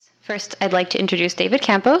First, I'd like to introduce David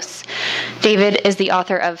Campos. David is the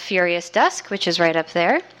author of Furious Dusk, which is right up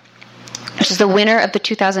there, which is the winner of the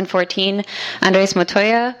 2014 Andres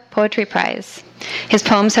Montoya Poetry Prize. His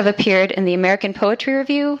poems have appeared in the American Poetry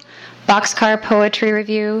Review, Boxcar Poetry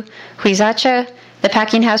Review, Huizache, the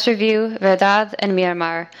Packinghouse Review, Verdad, and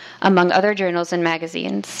Miramar, among other journals and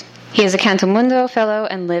magazines. He is a Canto Mundo Fellow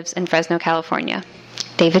and lives in Fresno, California.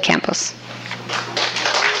 David Campos.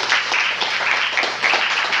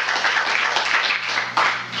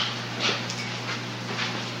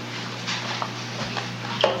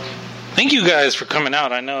 Thank you guys for coming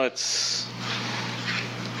out. I know it's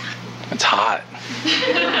hot.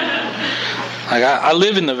 Like I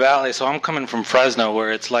live in the valley, so I'm coming from Fresno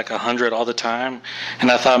where it's like 100 all the time.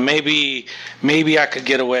 And I thought maybe I could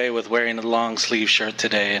get away with wearing a long sleeve shirt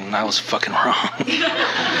today, and I was fucking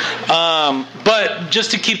wrong. But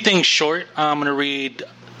just to keep things short, I'm going to read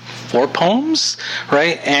 4 poems,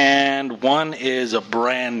 right? And one is a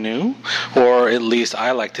brand new, or at least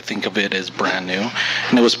I like to think of it as brand new.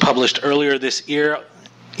 And it was published earlier this year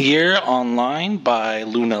online by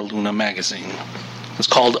Luna magazine. It's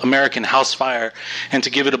called American House Fire. And to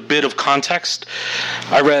give it a bit of context,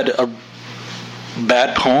 I read a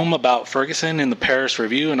bad poem about Ferguson in the Paris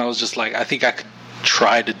Review, and I was just like, I think I could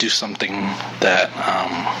try to do something that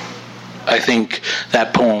I think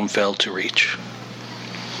that poem failed to reach.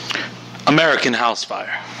 American House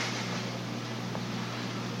Fire.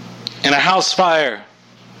 In a house fire,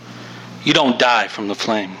 you don't die from the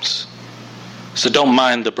flames, so don't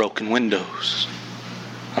mind the broken windows.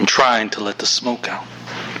 I'm trying to let the smoke out.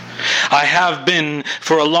 I have been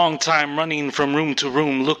for a long time running from room to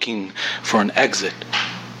room looking for an exit.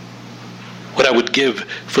 What I would give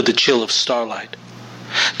for the chill of starlight,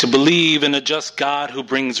 to believe in a just God who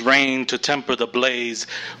brings rain to temper the blaze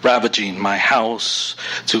ravaging my house,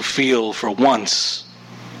 to feel for once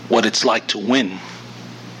what it's like to win.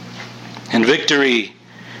 In victory,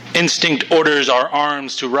 instinct orders our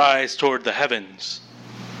arms to rise toward the heavens.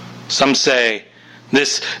 Some say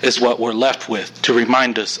this is what we're left with, to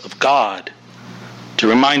remind us of God, to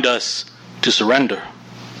remind us to surrender.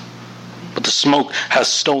 But the smoke has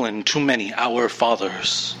stolen too many our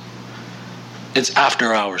fathers. It's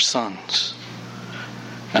after our sons.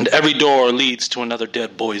 And every door leads to another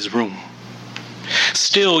dead boy's room.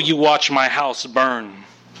 Still you watch my house burn,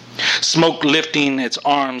 smoke lifting its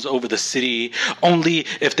arms over the city. Only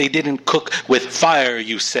if they didn't cook with fire,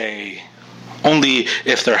 you say. Only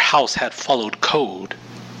if their house had followed code.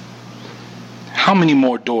 How many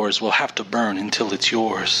more doors will have to burn until it's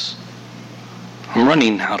yours? I'm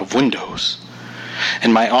running out of windows,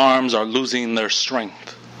 and my arms are losing their strength.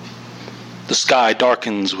 The sky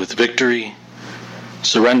darkens with victory,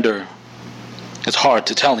 surrender. It's hard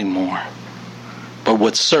to tell anymore. But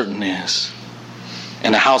what's certain is,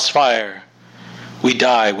 in a house fire, we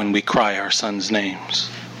die when we cry our sons' names.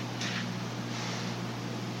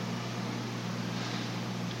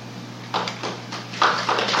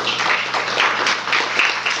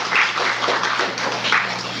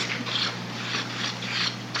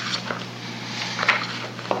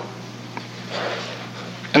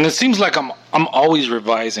 And it seems like I'm always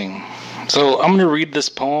revising. So I'm going to read this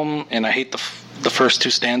poem, and I hate the first 2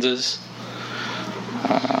 stanzas.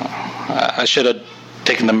 I should have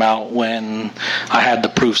taken them out when I had the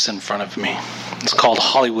proofs in front of me. It's called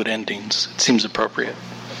Hollywood Endings. It seems appropriate.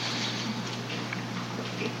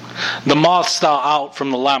 The moths thaw out from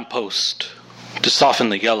the lamppost to soften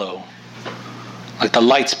the yellow, like the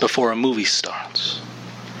lights before a movie starts.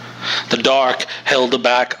 The dark, held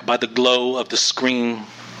back by the glow of the screen,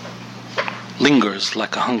 lingers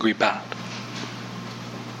like a hungry bat.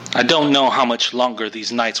 I don't know how much longer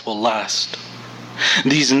these nights will last.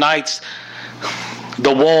 These nights,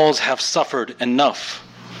 the walls have suffered enough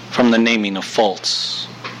from the naming of faults.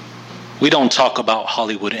 We don't talk about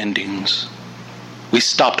Hollywood endings. We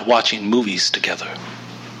stopped watching movies together.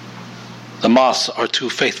 The moths are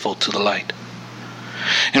too faithful to the light.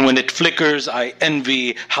 And when it flickers, I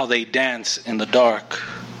envy how they dance in the dark.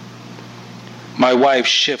 My wife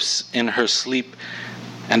shifts in her sleep,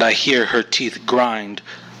 and I hear her teeth grind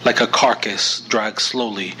like a carcass dragged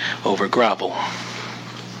slowly over gravel.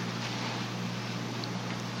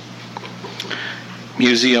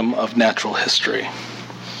 Museum of Natural History.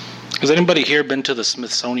 Has anybody here been to the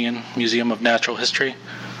Smithsonian Museum of Natural History?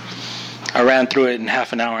 I ran through it in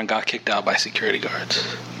half an hour and got kicked out by security guards.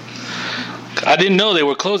 I didn't know they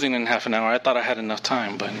were closing in half an hour. I thought I had enough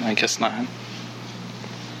time, but I guess not.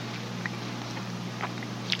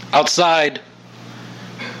 Outside,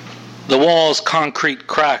 the wall's concrete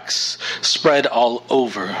cracks spread all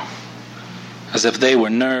over, as if they were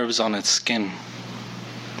nerves on its skin.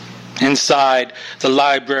 Inside the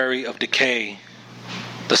library of decay,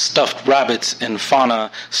 the stuffed rabbits and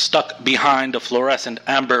fauna stuck behind a fluorescent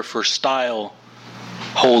amber for style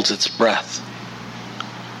holds its breath.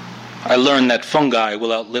 I learned that fungi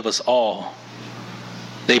will outlive us all.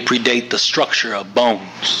 They predate the structure of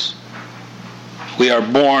bones. We are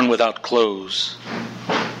born without clothes.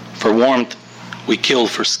 For warmth, we kill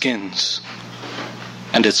for skins.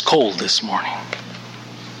 And it's cold this morning.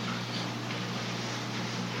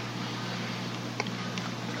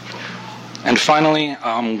 And finally,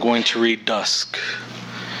 I'm going to read Dusk.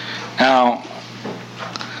 Now,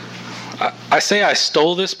 I say I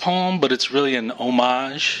stole this poem, but it's really an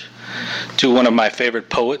homage to one of my favorite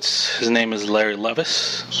poets. His name is Larry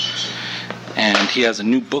Levis, and he has a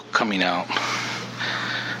new book coming out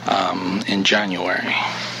in January.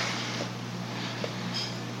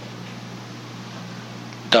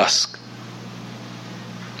 Dusk.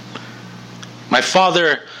 My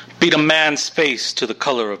father beat a man's face to the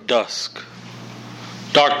color of dusk.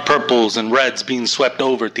 Dark purples and reds being swept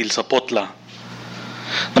over Tilzapotla.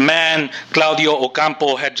 The man, Claudio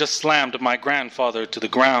Ocampo, had just slammed my grandfather to the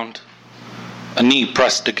ground, a knee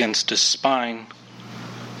pressed against his spine,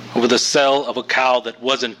 over the cell of a cow that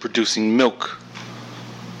wasn't producing milk.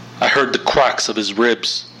 I heard the cracks of his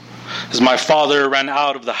ribs as my father ran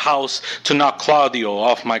out of the house to knock Claudio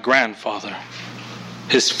off my grandfather,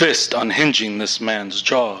 his fist unhinging this man's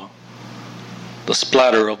jaw. The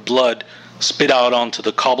splatter of blood spit out onto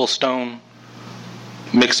the cobblestone,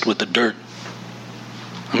 mixed with the dirt,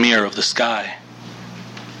 a mirror of the sky.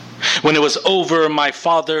 When it was over, my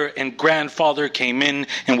father and grandfather came in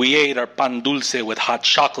and we ate our pan dulce with hot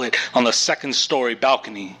chocolate on the second-story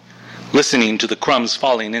balcony, listening to the crumbs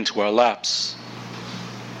falling into our laps.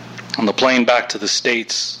 On the plane back to the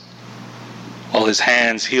States, while his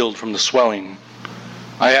hands healed from the swelling,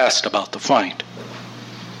 I asked about the fight.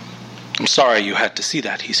 "I'm sorry you had to see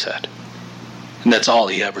that," he said. And that's all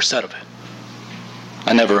he ever said of it.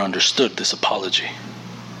 I never understood this apology.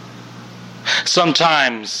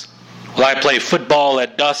 Sometimes, while I play football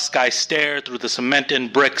at dusk, I stare through the cement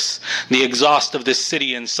and bricks, the exhaust of this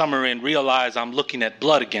city in summer, and realize I'm looking at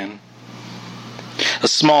blood again. A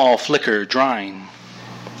small flicker drying,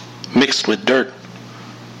 mixed with dirt,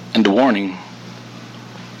 and a warning.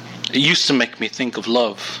 It used to make me think of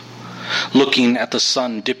love, looking at the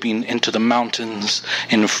sun dipping into the mountains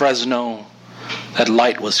in Fresno. That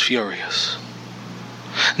light was furious.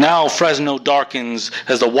 Now Fresno darkens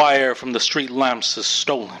as the wire from the street lamps is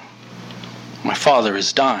stolen. My father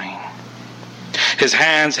is dying. His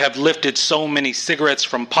hands have lifted so many cigarettes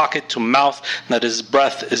from pocket to mouth that his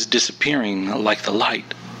breath is disappearing like the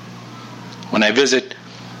light. When I visit,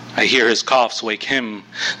 I hear his coughs wake him.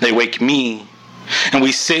 They wake me. And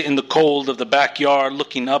we sit in the cold of the backyard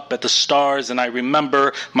looking up at the stars, and I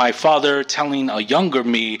remember my father telling a younger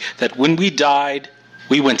me that when we died,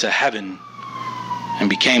 we went to heaven and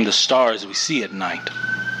became the stars we see at night.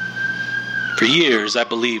 For years, I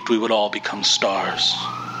believed we would all become stars.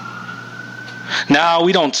 Now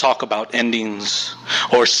we don't talk about endings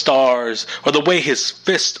or stars or the way his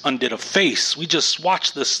fist undid a face. We just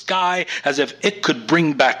watch the sky as if it could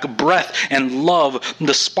bring back breath and love,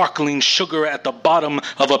 the sparkling sugar at the bottom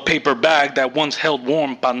of a paper bag that once held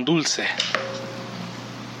warm pan dulce.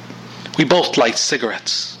 We both light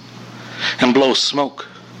cigarettes and blow smoke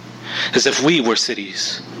as if we were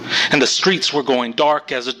cities, and the streets were going dark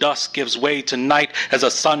as the dusk gives way to night as the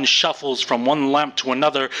sun shuffles from one lamp to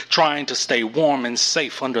another, trying to stay warm and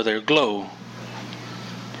safe under their glow.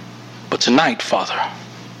 But tonight, Father,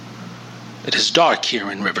 it is dark here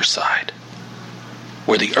in Riverside,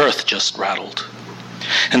 where the earth just rattled,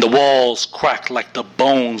 and the walls cracked like the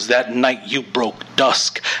bones that night you broke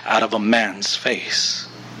dusk out of a man's face.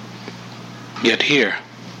 Yet here,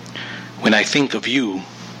 when I think of you,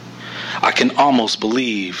 I can almost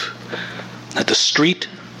believe that the street,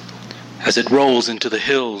 as it rolls into the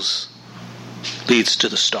hills, leads to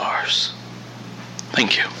the stars.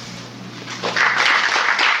 Thank you.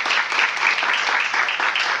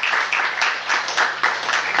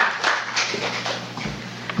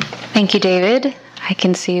 Thank you, David. I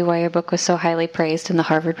can see why your book was so highly praised in the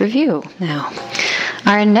Harvard Review now.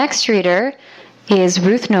 Our next reader is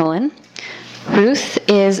Ruth Nolan. Ruth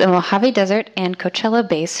is a Mojave Desert and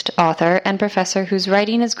Coachella-based author and professor whose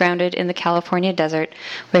writing is grounded in the California desert,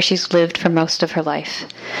 where she's lived for most of her life.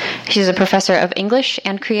 She's a professor of English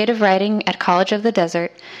and creative writing at College of the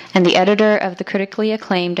Desert and the editor of the critically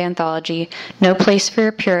acclaimed anthology, No Place for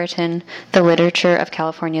a Puritan, The Literature of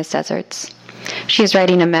California's Deserts. She is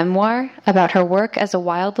writing a memoir about her work as a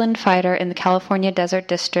wildland fighter in the California Desert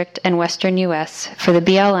District and western U.S. for the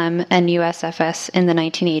BLM and USFS in the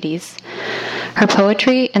 1980s. Her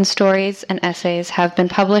poetry and stories and essays have been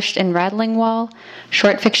published in Rattling Wall,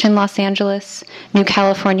 Short Fiction Los Angeles, New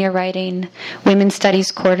California Writing, Women's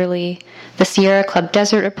Studies Quarterly, the Sierra Club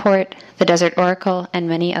Desert Report, the Desert Oracle, and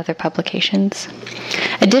many other publications.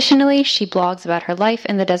 Additionally, she blogs about her life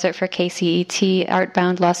in the desert for KCET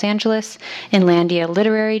Artbound Los Angeles, Inlandia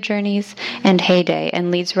Literary Journeys, and Heyday,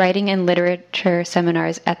 and leads writing and literature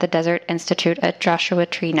seminars at the Desert Institute at Joshua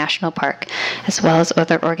Tree National Park, as well as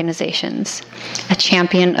other organizations. A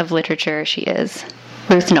champion of literature she is.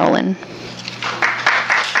 Ruth Nolan.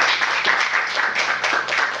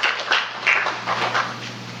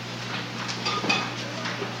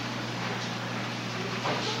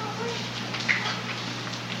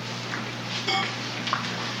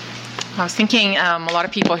 I was thinking a lot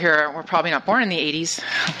of people here were probably not born in the 80s,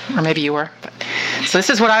 or maybe you were. But, so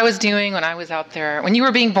this is what I was doing when I was out there. When you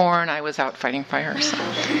were being born, I was out fighting fires. So,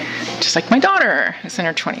 just like my daughter, who's in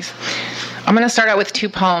her 20s. I'm going to start out with 2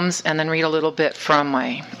 poems and then read a little bit from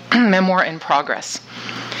my memoir in progress.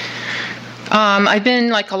 I've been,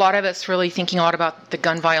 like a lot of us, really thinking a lot about the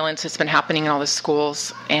gun violence that's been happening in all the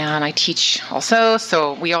schools, and I teach also.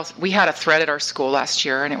 So we had a thread at our school last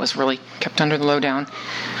year, and it was really kept under the lowdown.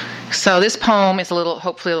 So this poem is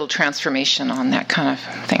hopefully a little transformation on that kind of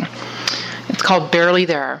thing. It's called Barely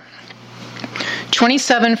There.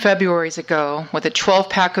 27 Februaries ago, with a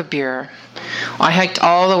 12-pack of beer, I hiked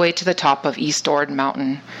all the way to the top of East Ord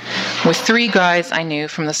Mountain with 3 guys I knew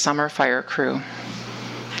from the summer fire crew.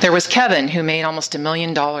 There was Kevin, who made almost $1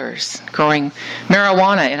 million growing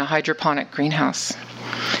marijuana in a hydroponic greenhouse.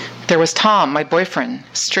 There was Tom, my boyfriend,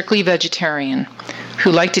 strictly vegetarian,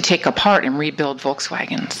 who liked to take apart and rebuild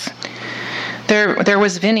Volkswagens. There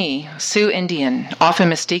was Vinny, Sioux Indian, often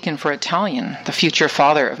mistaken for Italian, the future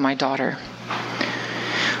father of my daughter.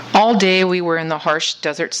 All day we were in the harsh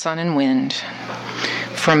desert sun and wind,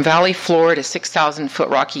 from valley floor to 6,000-foot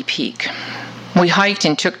rocky peak. We hiked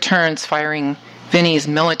and took turns firing Vinny's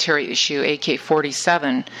military-issue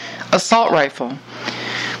AK-47 assault rifle,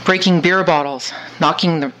 breaking beer bottles,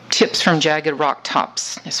 knocking the tips from jagged rock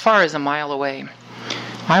tops as far as a mile away.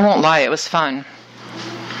 I won't lie, it was fun.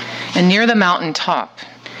 And near the mountain top,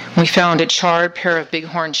 we found a charred pair of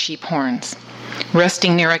bighorn sheep horns,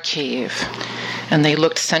 resting near a cave, and they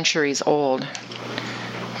looked centuries old.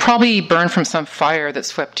 Probably burned from some fire that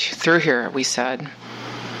swept through here, we said.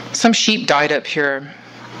 Some sheep died up here.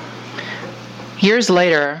 Years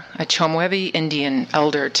later, a Chomewe Indian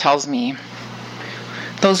elder tells me,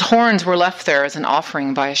 those horns were left there as an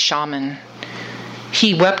offering by a shaman.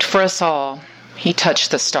 He wept for us all. He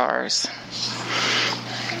touched the stars.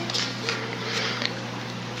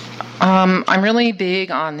 I'm really big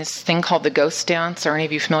on this thing called the ghost dance. Are any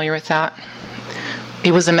of you familiar with that?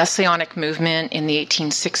 It was a messianic movement in the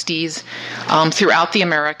 1860s throughout the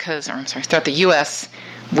Americas, throughout the U.S.,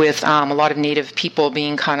 with a lot of native people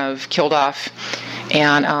being kind of killed off.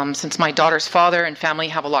 And since my daughter's father and family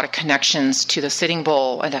have a lot of connections to the Sitting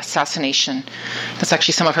Bull and assassination, that's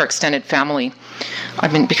actually some of her extended family,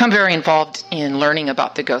 I've become very involved in learning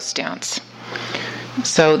about the ghost dance.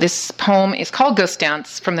 So this poem is called Ghost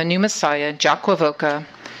Dance, from the new Messiah, Jack Wavoka,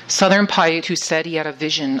 Southern Paiute who said he had a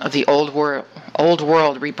vision of the old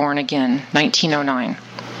world reborn again, 1909.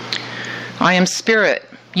 I am spirit.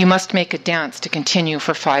 You must make a dance to continue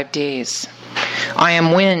for 5 days. I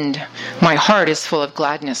am wind. My heart is full of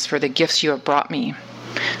gladness for the gifts you have brought me.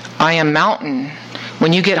 I am mountain.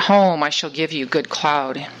 When you get home, I shall give you good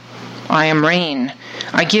cloud. I am rain.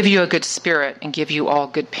 I give you a good spirit and give you all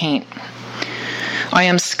good paint. I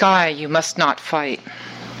am sky. You must not fight.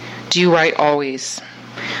 Do you write always?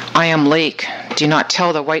 I am lake. Do not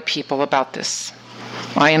tell the white people about this.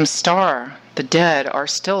 I am star. The dead are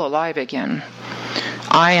still alive again.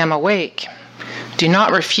 I am awake. Do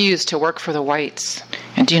not refuse to work for the whites,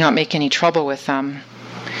 and do not make any trouble with them.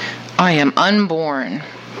 I am unborn.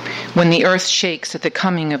 When the earth shakes at the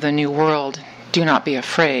coming of the new world, do not be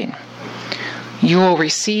afraid. You will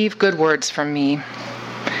receive good words from me.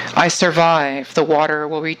 I survive. The water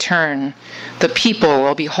will return. The people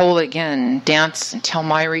will be whole again. Dance until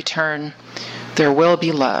my return. There will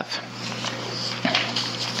be love.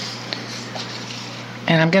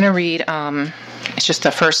 And I'm going to read, it's just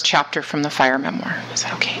the first chapter from the fire memoir. Is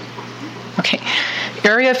that okay? Okay.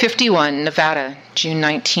 Area 51, Nevada, June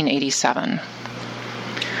 1987.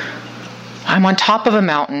 I'm on top of a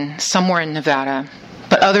mountain somewhere in Nevada,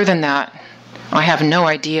 but other than that, I have no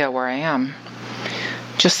idea where I am.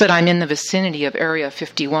 just that I'm in the vicinity of Area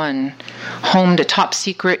 51, home to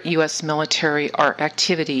top-secret U.S. military art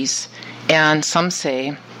activities and, some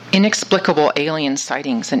say, inexplicable alien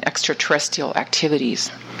sightings and extraterrestrial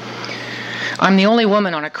activities. I'm the only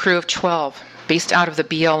woman on a crew of 12, based out of the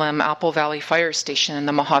BLM Apple Valley Fire Station in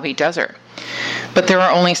the Mojave Desert. But there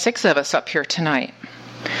are only 6 of us up here tonight.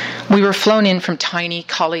 We were flown in from tiny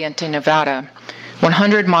Caliente, Nevada,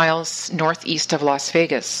 100 miles northeast of Las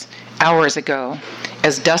Vegas, hours ago,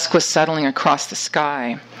 as dusk was settling across the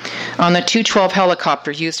sky, on the 212 helicopter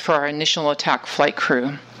used for our initial attack flight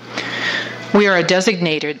crew. We are a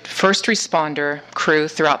designated first responder crew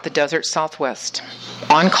throughout the desert Southwest,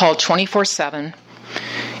 on call 24/7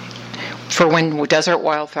 for when desert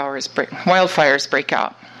wildfires break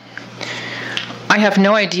out. I have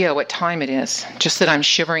no idea what time it is, just that I'm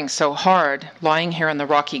shivering so hard, lying here on the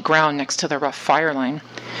rocky ground next to the rough fire line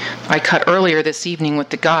I cut earlier this evening with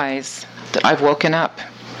the guys, that I've woken up.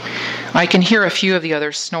 I can hear a few of the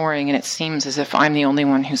others snoring, and it seems as if I'm the only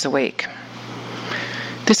one who's awake.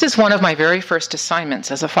 This is one of my very first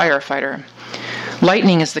assignments as a firefighter.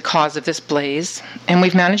 Lightning is the cause of this blaze, and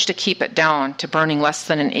we've managed to keep it down to burning less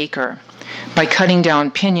than an acre by cutting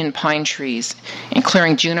down pinyon pine trees and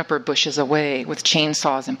clearing juniper bushes away with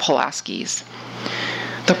chainsaws and Pulaskis.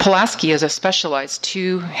 The Pulaski is a specialized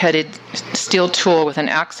 2-headed steel tool with an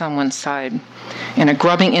axe on one side and a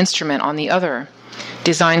grubbing instrument on the other,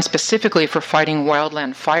 designed specifically for fighting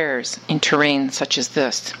wildland fires in terrain such as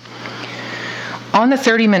this. On the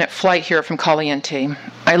 30-minute flight here from Caliente,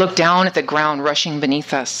 I looked down at the ground rushing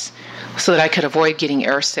beneath us so that I could avoid getting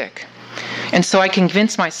airsick. And so I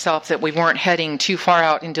convinced myself that we weren't heading too far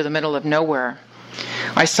out into the middle of nowhere.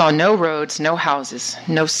 I saw no roads, no houses,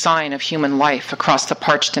 no sign of human life across the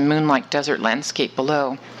parched and moonlight desert landscape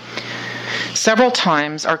below. Several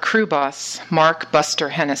times, our crew boss, Mark Buster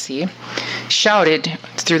Hennessy, shouted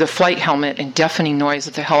through the flight helmet and deafening noise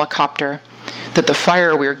of the helicopter that the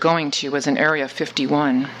fire we were going to was in Area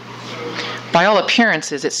 51. By all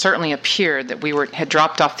appearances, it certainly appeared that we had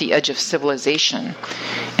dropped off the edge of civilization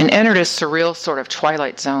and entered a surreal sort of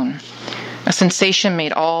twilight zone, a sensation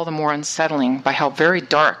made all the more unsettling by how very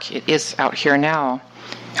dark it is out here now,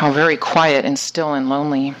 how very quiet and still and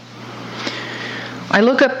lonely. I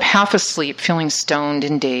look up half asleep, feeling stoned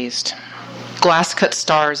and dazed. Glass-cut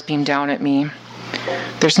stars beam down at me.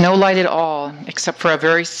 There's no light at all, except for a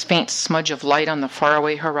very faint smudge of light on the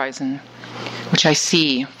faraway horizon, which I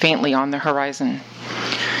see faintly on the horizon.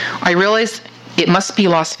 I realize it must be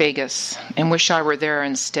Las Vegas, and wish I were there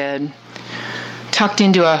instead, tucked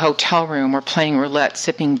into a hotel room or playing roulette,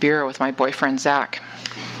 sipping beer with my boyfriend Zach.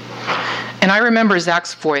 And I remember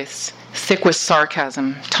Zach's voice, thick with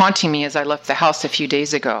sarcasm, taunting me as I left the house a few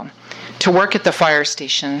days ago to work at the fire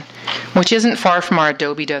station, which isn't far from our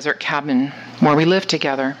adobe desert cabin where we live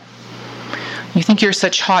together. You think you're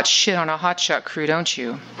such hot shit on a hotshot crew, don't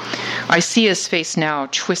you? I see his face now,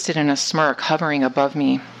 twisted in a smirk, hovering above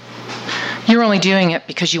me. You're only doing it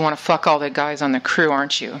because you want to fuck all the guys on the crew,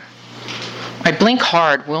 aren't you? I blink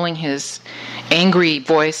hard, willing his angry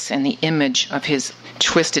voice and the image of his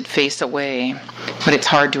twisted face away, but it's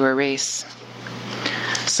hard to erase.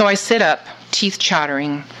 So I sit up, teeth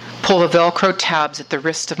chattering, pull the Velcro tabs at the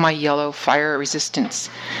wrist of my yellow fire-resistant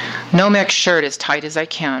Nomex shirt as tight as I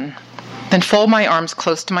can, then fold my arms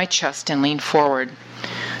close to my chest and lean forward,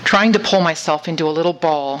 trying to pull myself into a little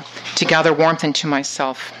ball to gather warmth into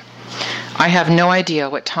myself. I have no idea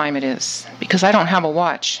what time it is, because I don't have a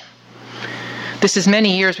watch. This is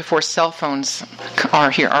many years before cell phones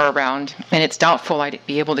are around, and it's doubtful I'd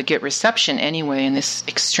be able to get reception anyway in this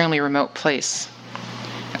extremely remote place.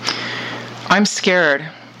 I'm scared.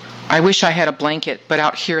 I wish I had a blanket, but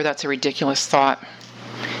out here that's a ridiculous thought.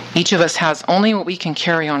 Each of us has only what we can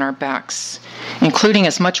carry on our backs, including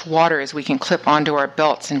as much water as we can clip onto our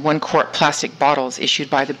belts in 1-quart plastic bottles issued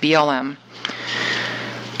by the BLM,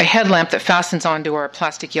 a headlamp that fastens onto our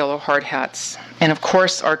plastic yellow hard hats, and of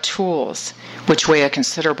course our tools, which weigh a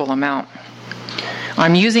considerable amount.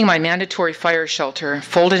 I'm using my mandatory fire shelter,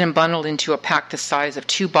 folded and bundled into a pack the size of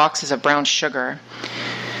 2 boxes of brown sugar,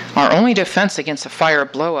 our only defense against a fire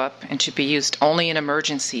blow-up, and to be used only in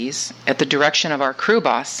emergencies, at the direction of our crew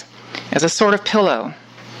boss, as a sort of pillow.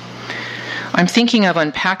 I'm thinking of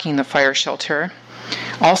unpacking the fire shelter,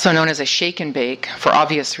 also known as a shake and bake, for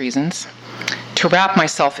obvious reasons, to wrap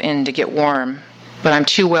myself in to get warm, but I'm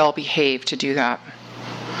too well behaved to do that.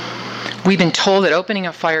 We've been told that opening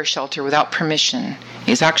a fire shelter without permission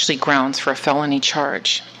is actually grounds for a felony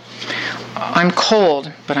charge. I'm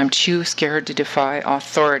cold, but I'm too scared to defy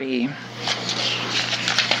authority.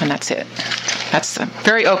 And that's it. That's the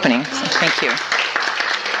very opening. So thank you.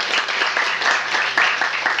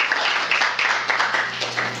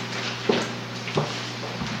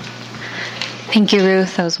 Thank you,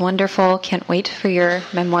 Ruth. That was wonderful. Can't wait for your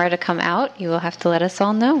memoir to come out. You will have to let us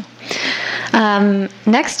all know.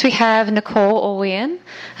 Next, we have Nicole Olweean.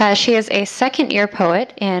 She is a second-year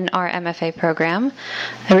poet in our MFA program,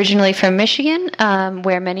 originally from Michigan,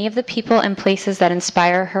 where many of the people and places that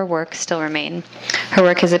inspire her work still remain. Her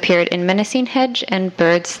work has appeared in Menacing Hedge and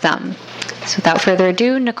Bird's Thumb. So without further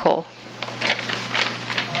ado, Nicole.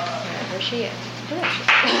 There she is.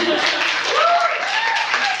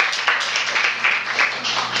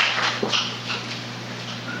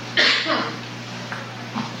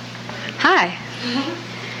 Hi.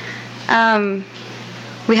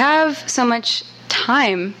 We have so much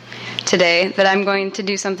time today that I'm going to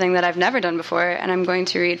do something that I've never done before, and I'm going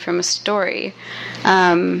to read from a story,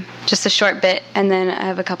 just a short bit, and then I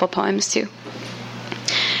have a couple poems too.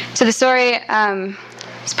 So the story,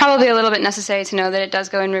 it's probably a little bit necessary to know that it does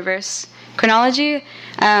go in reverse chronology,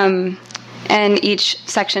 and each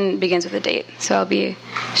section begins with a date, so I'll be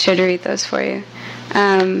sure to read those for you.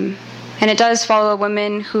 And it does follow a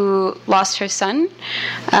woman who lost her son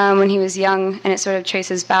when he was young, and it sort of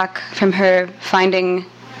traces back from her finding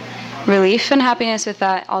relief and happiness with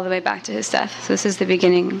that all the way back to his death. So this is the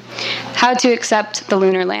beginning. How to accept the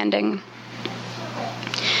lunar landing.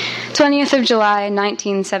 20th of July,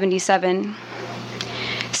 1977.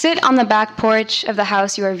 Sit on the back porch of the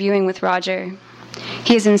house you are viewing with Roger.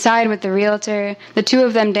 He is inside with the realtor, the two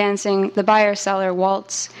of them dancing, the buyer-seller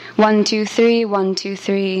waltz, 1, 2, 3, 1, 2,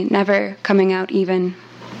 3, never coming out even.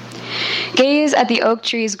 Gaze at the oak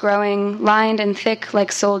trees growing, lined and thick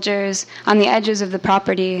like soldiers, on the edges of the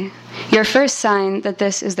property, your first sign that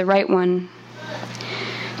this is the right one.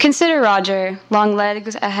 Consider Roger, long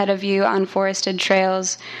legs ahead of you on forested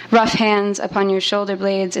trails, rough hands upon your shoulder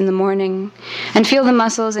blades in the morning, and feel the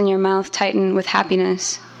muscles in your mouth tighten with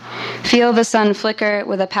happiness. Feel the sun flicker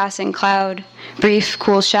with a passing cloud, brief,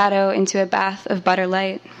 cool shadow into a bath of butter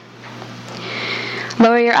light.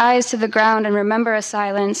 Lower your eyes to the ground and remember a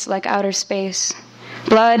silence like outer space,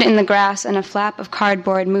 blood in the grass and a flap of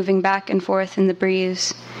cardboard moving back and forth in the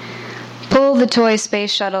breeze. Pull the toy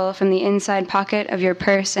space shuttle from the inside pocket of your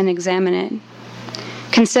purse and examine it.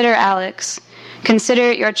 Consider Alex.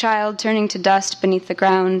 Consider your child turning to dust beneath the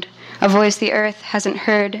ground, a voice the earth hasn't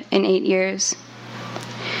heard in 8 years.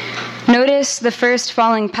 Notice the first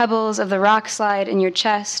falling pebbles of the rock slide in your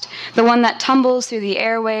chest, the one that tumbles through the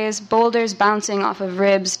airways, boulders bouncing off of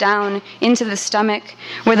ribs down into the stomach,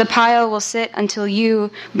 where the pile will sit until you,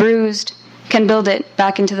 bruised, can build it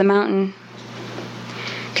back into the mountain.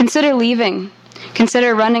 Consider leaving.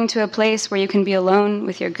 Consider running to a place where you can be alone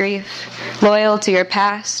with your grief, loyal to your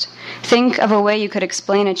past. Think of a way you could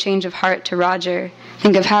explain a change of heart to Roger.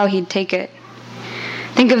 Think of how he'd take it.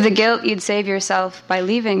 Think of the guilt you'd save yourself by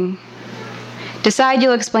leaving. Decide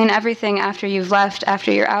you'll explain everything after you've left,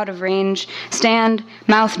 after you're out of range. Stand,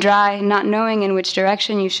 mouth dry, not knowing in which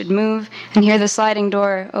direction you should move, and hear the sliding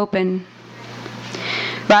door open.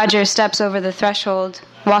 Roger steps over the threshold,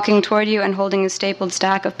 walking toward you and holding a stapled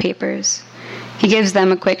stack of papers. He gives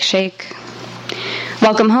them a quick shake.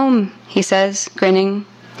 "Welcome home," he says, grinning.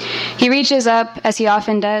 He reaches up, as he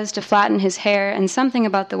often does, to flatten his hair, and something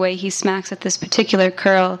about the way he smacks at this particular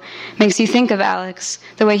curl makes you think of Alex,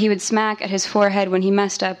 the way he would smack at his forehead when he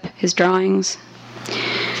messed up his drawings.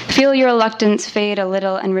 Feel your reluctance fade a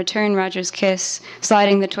little and return Roger's kiss,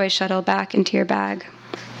 sliding the toy shuttle back into your bag.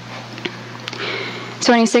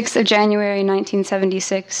 26th of January,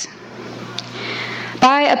 1976.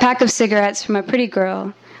 Buy a pack of cigarettes from a pretty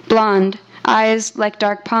girl, blonde, eyes like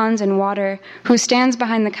dark ponds in water, who stands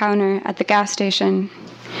behind the counter at the gas station.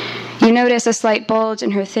 You notice a slight bulge in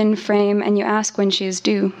her thin frame, and you ask when she is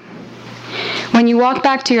due. When you walk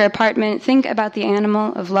back to your apartment, think about the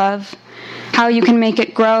animal of love, how you can make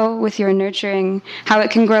it grow with your nurturing, how it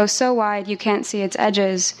can grow so wide you can't see its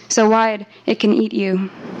edges, so wide it can eat you.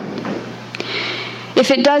 If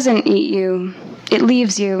it doesn't eat you, it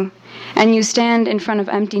leaves you, and you stand in front of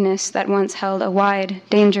emptiness that once held a wide,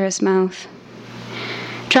 dangerous mouth.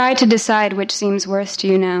 Try to decide which seems worse to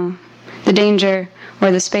you now, the danger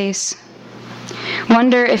or the space.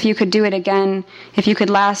 Wonder if you could do it again, if you could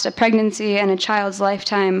last a pregnancy and a child's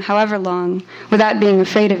lifetime, however long, without being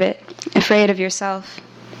afraid of it, afraid of yourself.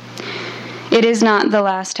 It is not the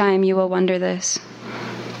last time you will wonder this.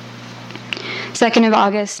 2nd of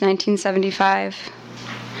August, 1975.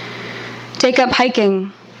 Take up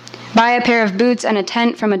hiking. Buy a pair of boots and a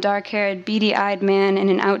tent from a dark-haired, beady-eyed man in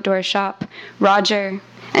an outdoor shop, Roger,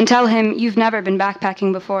 and tell him you've never been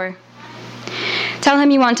backpacking before. Tell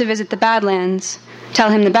him you want to visit the Badlands. Tell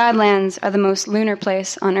him the Badlands are the most lunar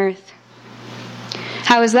place on Earth.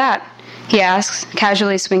 "How is that?" he asks,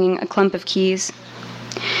 casually swinging a clump of keys.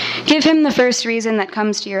 Give him the first reason that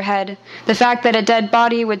comes to your head, the fact that a dead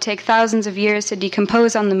body would take thousands of years to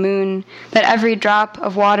decompose on the moon, that every drop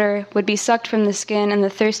of water would be sucked from the skin and the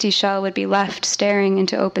thirsty shell would be left staring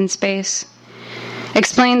into open space.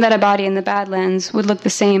 Explain that a body in the Badlands would look the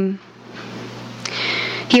same.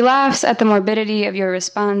 He laughs at the morbidity of your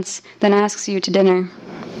response, then asks you to dinner.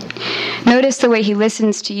 Notice the way he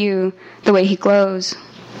listens to you, the way he glows.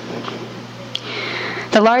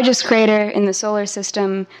 The largest crater in the solar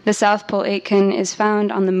system, the South Pole Aitken, is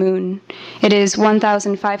found on the moon. It is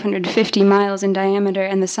 1,550 miles in diameter,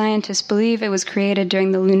 and the scientists believe it was created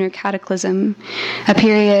during the lunar cataclysm, a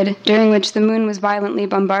period during which the moon was violently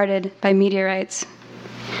bombarded by meteorites.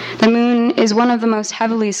 The moon is one of the most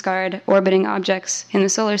heavily scarred orbiting objects in the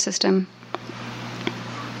solar system.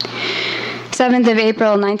 7th of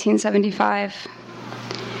April, 1975.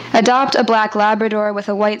 Adopt a black Labrador with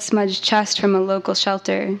a white smudged chest from a local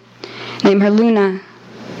shelter. Name her Luna.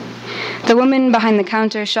 The woman behind the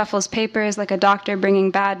counter shuffles papers like a doctor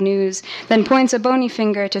bringing bad news, then points a bony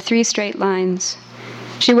finger to 3 straight lines.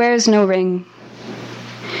 She wears no ring.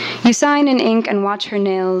 You sign in ink and watch her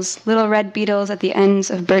nails, little red beetles at the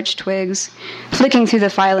ends of birch twigs, flicking through the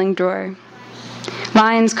filing drawer.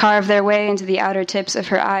 Lines carve their way into the outer tips of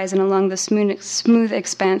her eyes and along the smooth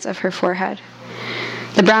expanse of her forehead.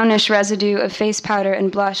 The brownish residue of face powder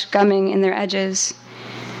and blush gumming in their edges.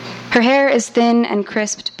 Her hair is thin and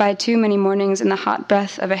crisped by too many mornings in the hot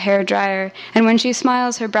breath of a hair dryer, and when she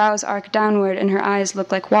smiles, her brows arc downward and her eyes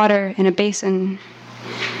look like water in a basin.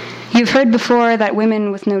 You've heard before that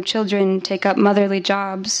women with no children take up motherly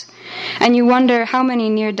jobs, and you wonder how many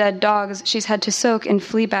near-dead dogs she's had to soak in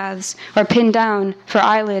flea baths or pin down for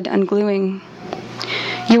eyelid ungluing.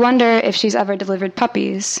 You wonder if she's ever delivered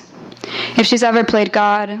puppies, if she's ever played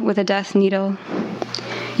God with a death needle.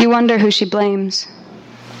 You wonder who she blames.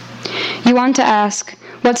 You want to ask,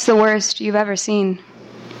 what's the worst you've ever seen?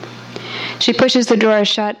 She pushes the drawer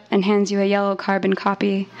shut and hands you a yellow carbon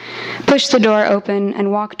copy. Push the door open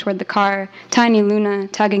and walk toward the car, tiny Luna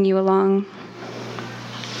tugging you along.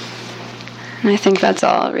 And I think that's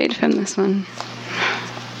all I'll read from this one.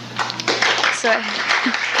 So,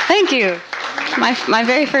 thank you. My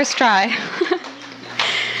very first try.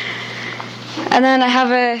 And then I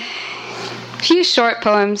have a few short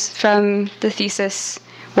poems from the thesis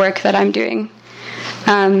work that I'm doing.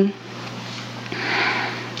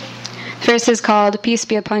 First is called Peace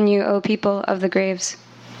Be Upon You, O People of the Graves.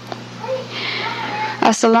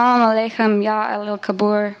 Assalamu alaikum, ya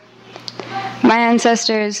al-Kabur. My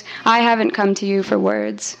ancestors, I haven't come to you for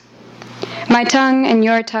words. My tongue and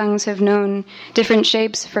your tongues have known different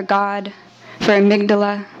shapes for God, for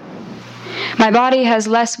amygdala. My body has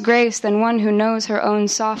less grace than one who knows her own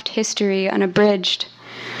soft history unabridged.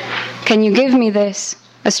 Can you give me this,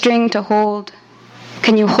 a string to hold?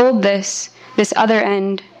 Can you hold this other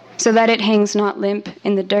end, so that it hangs not limp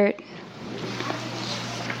in the dirt?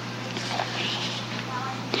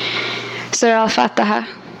 Surah Al-Fatiha.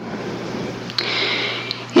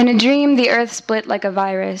 In a dream, the earth split like a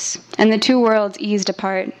virus, and the two worlds eased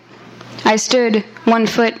apart. I stood 1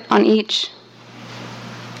 foot on each.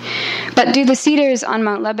 But do the cedars on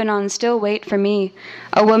Mount Lebanon still wait for me,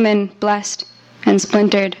 a woman blessed and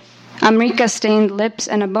splintered, Amrika-stained lips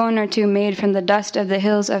and a bone or two made from the dust of the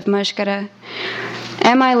hills of Mashkara?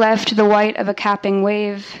 Am I left the white of a capping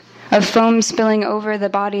wave, of foam spilling over the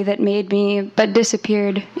body that made me, but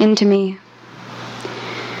disappeared into me?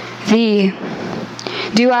 Thee,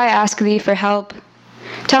 do I ask thee for help?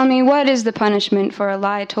 Tell me, what is the punishment for a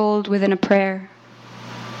lie told within a prayer?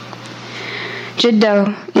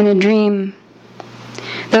 Jiddo, in a dream.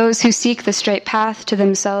 Those who seek the straight path to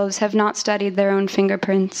themselves have not studied their own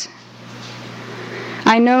fingerprints.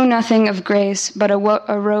 I know nothing of grace, but a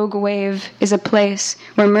rogue wave is a place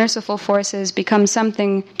where merciful forces become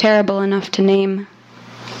something terrible enough to name.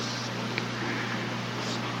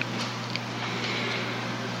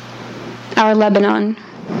 Our Lebanon.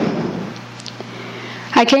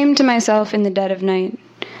 I came to myself in the dead of night,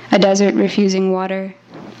 a desert refusing water,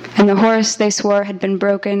 and the horse they swore had been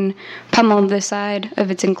broken pummeled the side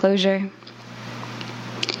of its enclosure.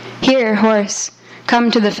 Here, horse,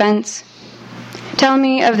 come to the fence. Tell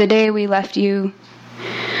me of the day we left you.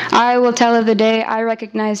 I will tell of the day I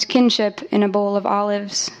recognized kinship in a bowl of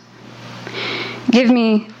olives. Give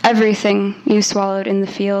me everything you swallowed in the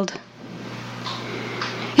field.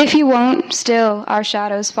 If you won't, still our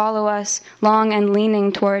shadows follow us, long and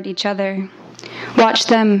leaning toward each other. Watch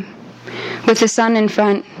them. With the sun in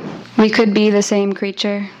front, we could be the same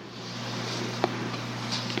creature.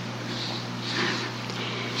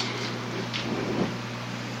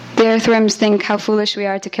 The earthworms think how foolish we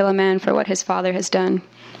are to kill a man for what his father has done.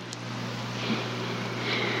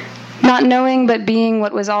 Not knowing but being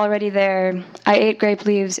what was already there, I ate grape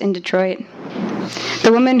leaves in Detroit.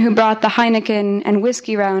 The woman who brought the Heineken and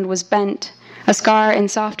whiskey round was bent, a scar in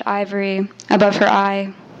soft ivory above her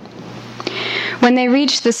eye. When they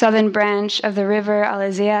reached the southern branch of the river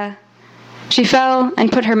Alizia, she fell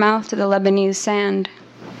and put her mouth to the Lebanese sand.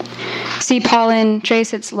 See pollen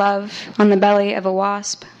trace its love on the belly of a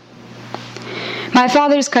wasp. My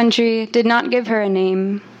father's country did not give her a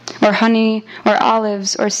name, or honey, or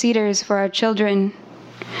olives, or cedars for our children.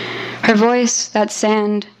 Her voice, that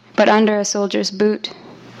sand, but under a soldier's boot.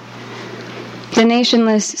 The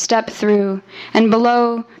nationless step through, and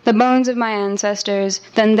below, the bones of my ancestors,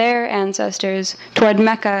 then their ancestors, toward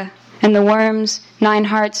Mecca, and the worms, 9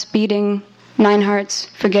 hearts beating, 9 hearts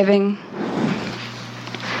forgiving.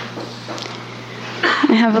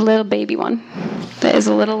 I have a little baby one that is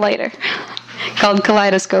a little lighter, called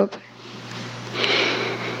Kaleidoscope.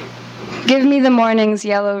 Give me the morning's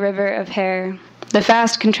yellow river of hair, the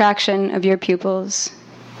fast contraction of your pupils.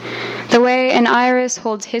 The way an iris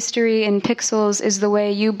holds history in pixels is the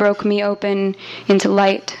way you broke me open into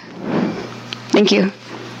light. Thank you.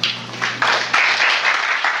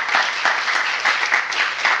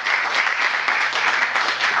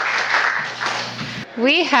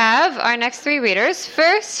 We have our next 3 readers.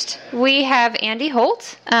 First, we have Andy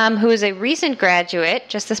Holt, who is a recent graduate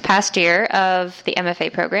just this past year of the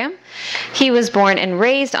MFA program. He was born and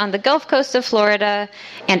raised on the Gulf Coast of Florida,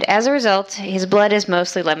 and as a result, his blood is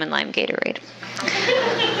mostly lemon lime Gatorade.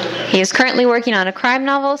 He is currently working on a crime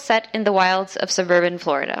novel set in the wilds of suburban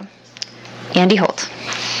Florida. Andy Holt.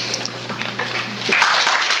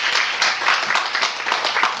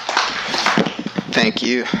 Thank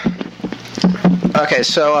you. Okay,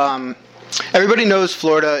 so everybody knows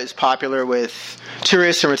Florida is popular with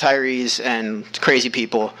tourists and retirees and crazy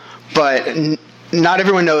people, but not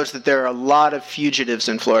everyone knows that there are a lot of fugitives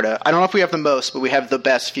in Florida. I don't know if we have the most, but we have the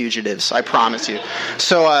best fugitives, I promise you.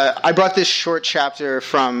 So I brought this short chapter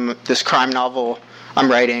from this crime novel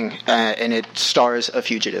I'm writing, and it stars a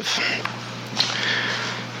fugitive.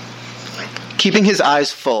 Keeping his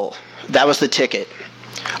eyes full, that was the ticket.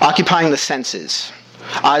 Occupying the senses.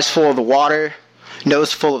 Eyes full of the water,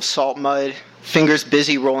 nose full of salt mud, fingers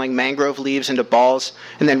busy rolling mangrove leaves into balls,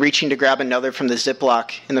 and then reaching to grab another from the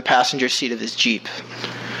Ziploc in the passenger seat of his Jeep.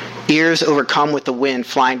 Ears overcome with the wind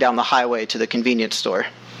flying down the highway to the convenience store.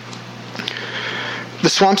 The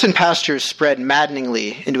swamps and pastures spread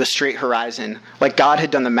maddeningly into a straight horizon, like God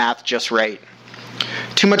had done the math just right.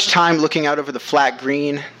 Too much time looking out over the flat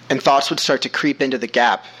green, and thoughts would start to creep into the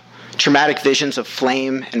gap. Traumatic visions of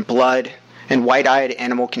flame and blood and white-eyed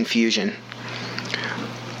animal confusion.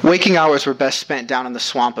 Waking hours were best spent down in the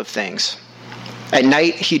swamp of things. At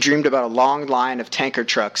night, he dreamed about a long line of tanker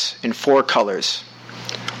trucks in 4 colors.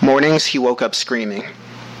 Mornings, he woke up screaming.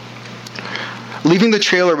 Leaving the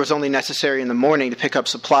trailer was only necessary in the morning to pick up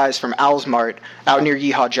supplies from Al's Mart out near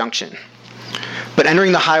Yeehaw Junction. But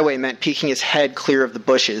entering the highway meant peeking his head clear of the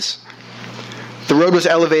bushes. The road was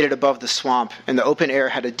elevated above the swamp, and the open air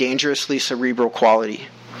had a dangerously cerebral quality.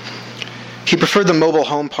 He preferred the mobile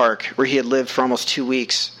home park, where he had lived for almost 2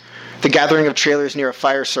 weeks, the gathering of trailers near a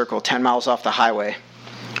fire circle 10 miles off the highway.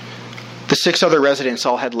 The 6 other residents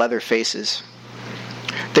all had leather faces.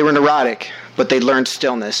 They were neurotic, but they learned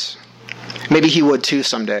stillness. Maybe he would too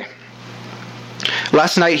someday.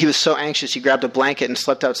 Last night he was so anxious he grabbed a blanket and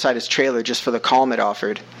slept outside his trailer just for the calm it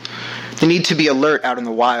offered. The need to be alert out in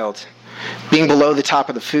the wild. Being below the top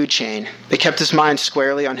of the food chain, it kept his mind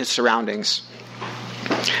squarely on his surroundings.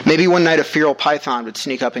 Maybe one night a feral python would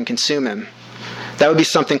sneak up and consume him. That would be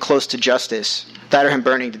something close to justice, that or him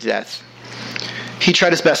burning to death. He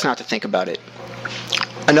tried his best not to think about it.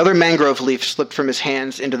 Another mangrove leaf slipped from his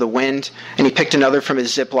hands into the wind, and he picked another from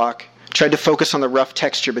his Ziploc, tried to focus on the rough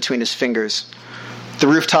texture between his fingers. The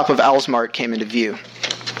rooftop of Al's Mart came into view.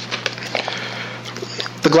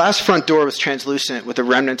 The glass front door was translucent with the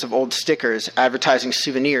remnants of old stickers advertising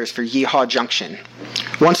souvenirs for Yeehaw Junction,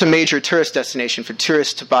 once a major tourist destination for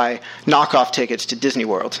tourists to buy knockoff tickets to Disney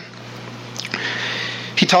World.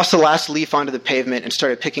 He tossed the last leaf onto the pavement and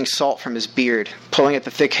started picking salt from his beard, pulling at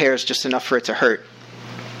the thick hairs just enough for it to hurt.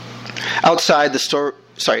 Inside, the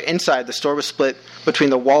store was split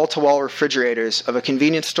between the wall-to-wall refrigerators of a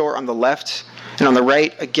convenience store on the left, and on the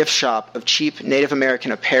right, a gift shop of cheap Native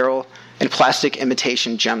American apparel and plastic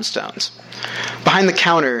imitation gemstones. Behind the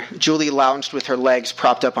counter, Julie lounged with her legs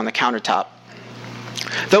propped up on the countertop.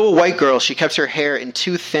 Though a white girl, she kept her hair in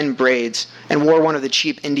 2 thin braids and wore one of the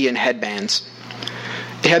cheap Indian headbands.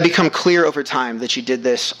 It had become clear over time that she did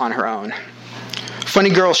this on her own. Funny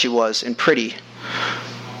girl she was, and pretty.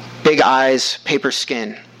 Big eyes, paper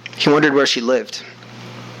skin. He wondered where she lived.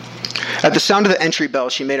 At the sound of the entry bell,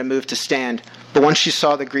 she made a move to stand, but once she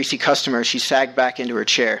saw the greasy customer, she sagged back into her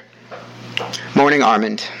chair. Morning,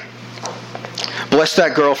 Armand. Bless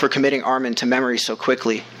that girl for committing Armand to memory so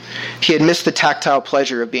quickly. He had missed the tactile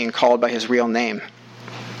pleasure of being called by his real name.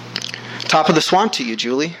 Top of the swamp to you,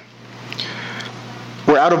 Julie.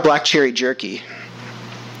 We're out of black cherry jerky.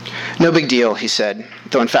 No big deal, he said,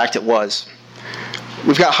 though in fact it was.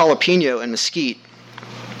 We've got jalapeno and mesquite.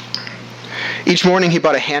 Each morning he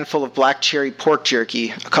bought a handful of black cherry pork jerky,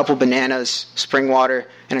 a couple bananas, spring water,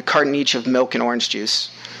 and a carton each of milk and orange juice.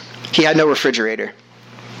 He had no refrigerator.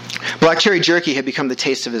 Black cherry jerky had become the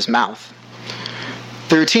taste of his mouth.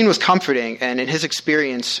 The routine was comforting, and in his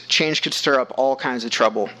experience, change could stir up all kinds of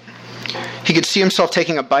trouble. He could see himself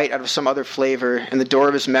taking a bite out of some other flavor, and the door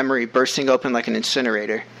of his memory bursting open like an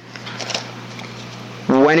incinerator.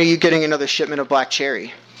 When are you getting another shipment of black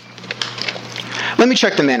cherry? Let me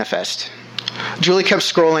check the manifest. Julie kept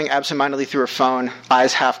scrolling absentmindedly through her phone,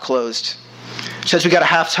 eyes half closed. Says we got a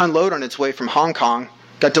half-ton load on its way from Hong Kong.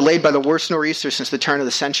 Got delayed by the worst nor'easter since the turn of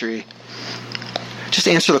the century. Just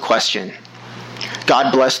answer the question.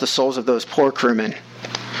 God bless the souls of those poor crewmen.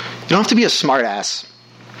 You don't have to be a smartass.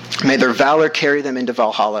 May their valor carry them into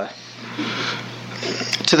Valhalla.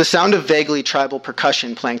 To the sound of vaguely tribal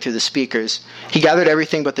percussion playing through the speakers, he gathered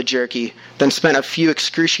everything but the jerky, then spent a few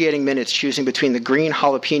excruciating minutes choosing between the green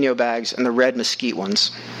jalapeno bags and the red mesquite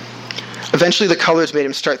ones. Eventually the colors made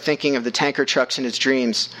him start thinking of the tanker trucks in his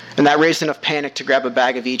dreams, and that raised enough panic to grab a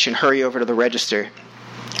bag of each and hurry over to the register.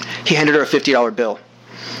 He handed her a $50 bill.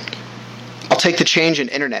 I'll take the change in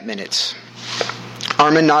internet minutes.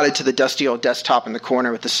 Armin nodded to the dusty old desktop in the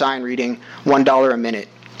corner with the sign reading $1 a minute.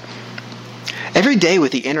 Every day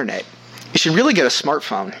with the internet, you should really get a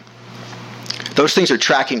smartphone. Those things are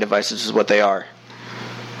tracking devices is what they are.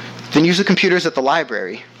 Then use the computers at the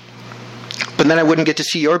library. But then I wouldn't get to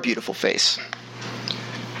see your beautiful face.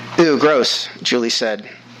 Ew, gross, Julie said,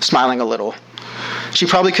 smiling a little. She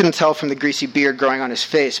probably couldn't tell from the greasy beard growing on his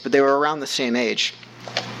face, but they were around the same age.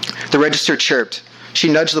 The register chirped. She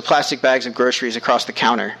nudged the plastic bags of groceries across the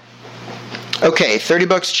counter. Okay,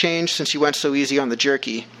 $30 change since you went so easy on the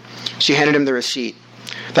jerky. She handed him the receipt.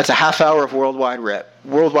 That's a half hour of World Wide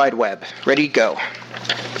Web. Ready, go.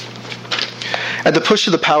 At the push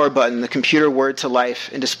of the power button, the computer whirred to life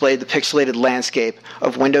and displayed the pixelated landscape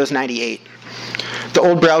of Windows 98. The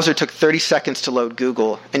old browser took 30 seconds to load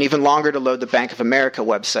Google, and even longer to load the Bank of America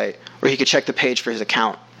website, where he could check the page for his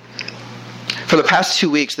account. For the past 2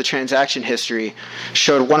 weeks, the transaction history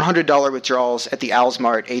showed $100 withdrawals at the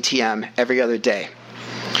Alsmart ATM every other day,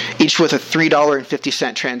 each with a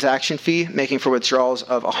 $3.50 transaction fee, making for withdrawals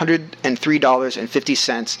of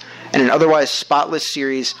 $103.50 and an otherwise spotless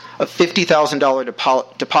series of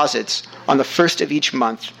 $50,000 deposits on the first of each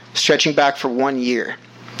month, stretching back for 1 year.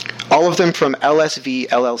 All of them from LSV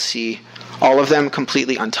LLC, all of them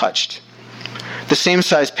completely untouched. The same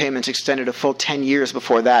size payments extended a full 10 years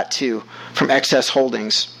before that, too, from excess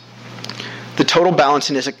holdings. The total balance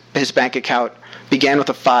in his bank account began with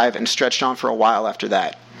a 5 and stretched on for a while after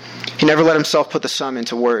that. He never let himself put the sum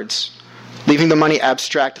into words. Leaving the money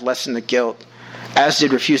abstract lessened the guilt, as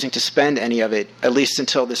did refusing to spend any of it, at least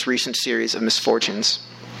until this recent series of misfortunes.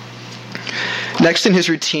 Next in his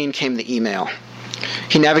routine came the email.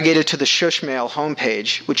 He navigated to the Shush Mail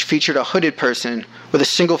homepage, which featured a hooded person with a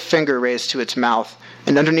single finger raised to its mouth,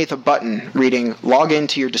 and underneath a button reading, "Log in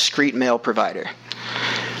to your discreet mail provider."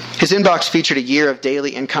 His inbox featured a year of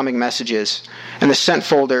daily incoming messages, and the sent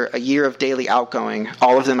folder a year of daily outgoing,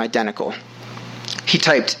 all of them identical. He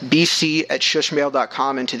typed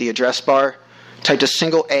bc@shushmail.com into the address bar, typed a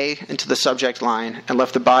single A into the subject line, and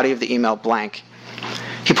left the body of the email blank.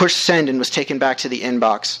 He pushed send and was taken back to the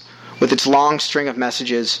inbox, with its long string of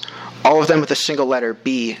messages, all of them with a single letter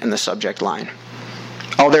B in the subject line.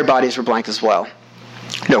 All their bodies were blank as well.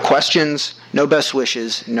 No questions, no best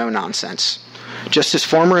wishes, no nonsense. Just his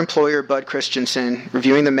former employer, Bud Christensen,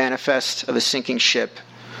 reviewing the manifest of a sinking ship,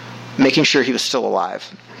 making sure he was still alive.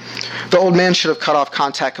 The old man should have cut off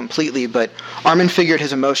contact completely, but Armin figured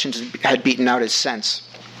his emotions had beaten out his sense.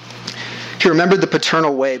 He remembered the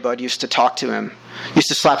paternal way Bud used to talk to him, used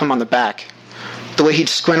to slap him on the back, the way he'd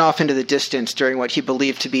squint off into the distance during what he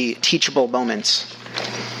believed to be teachable moments.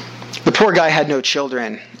 The poor guy had no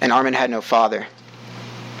children, and Armin had no father.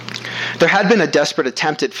 There had been a desperate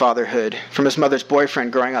attempt at fatherhood from his mother's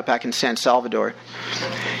boyfriend growing up back in San Salvador.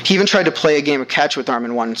 He even tried to play a game of catch with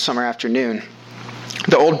Armin one summer afternoon.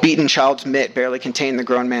 The old beaten child's mitt barely contained the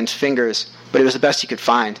grown man's fingers, but it was the best he could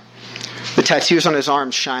find. The tattoos on his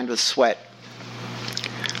arms shined with sweat.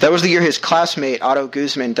 That was the year his classmate, Otto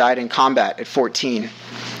Guzman, died in combat at 14.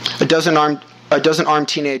 A dozen armed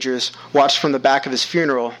teenagers watched from the back of his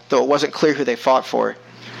funeral, though it wasn't clear who they fought for.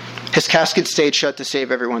 His casket stayed shut to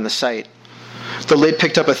save everyone the sight. The lid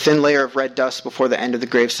picked up a thin layer of red dust before the end of the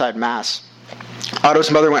graveside mass.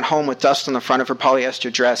 Otto's mother went home with dust on the front of her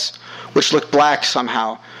polyester dress, which looked black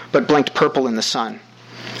somehow, but blinked purple in the sun.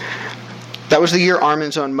 That was the year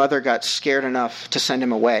Armin's own mother got scared enough to send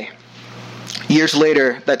him away. Years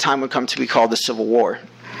later, that time would come to be called the Civil War.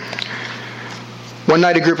 One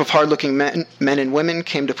night, a group of hard-looking men and women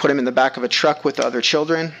came to put him in the back of a truck with the other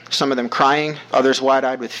children, some of them crying, others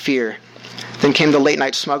wide-eyed with fear. Then came the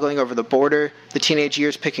late-night smuggling over the border, the teenage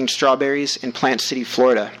years picking strawberries in Plant City,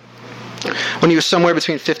 Florida. When he was somewhere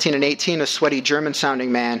between 15 and 18, a sweaty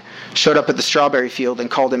German-sounding man showed up at the strawberry field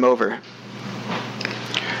and called him over.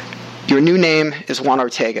 "Your new name is Juan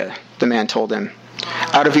Ortega," the man told him,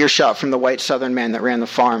 out of earshot from the white Southern man that ran the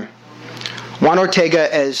farm. "Juan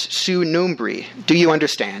Ortega as su nombre. Do you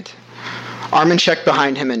understand?" Armin checked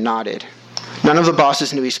behind him and nodded. None of the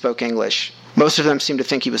bosses knew he spoke English. Most of them seemed to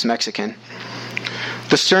think he was Mexican.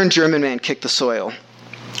 The stern German man kicked the soil.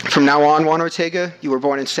 "From now on, Juan Ortega, you were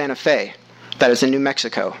born in Santa Fe. That is in New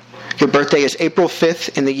Mexico. Your birthday is April 5th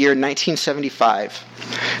in the year 1975.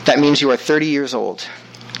 That means you are 30 years old.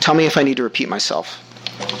 Tell me if I need to repeat myself."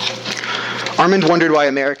 Armin wondered why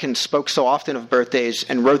Americans spoke so often of birthdays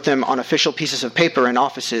and wrote them on official pieces of paper in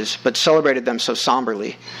offices, but celebrated them so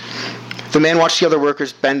somberly. The man watched the other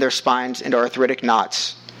workers bend their spines into arthritic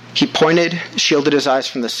knots. He pointed, shielded his eyes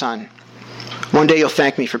from the sun. "One day you'll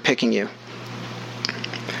thank me for picking you."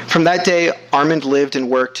 From that day, Armin lived and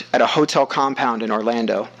worked at a hotel compound in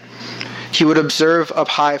Orlando. He would observe up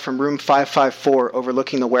high from room 554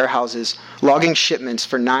 overlooking the warehouses, logging shipments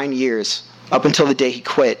for 9 years, up until the day he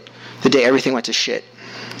quit, the day everything went to shit.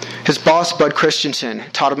 His boss, Bud Christensen,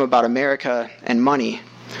 taught him about America and money,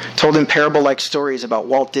 told him parable-like stories about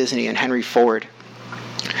Walt Disney and Henry Ford.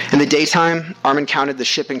 In the daytime, Armin counted the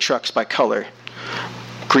shipping trucks by color.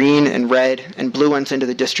 Green and red and blue ones into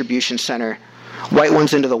the distribution center, white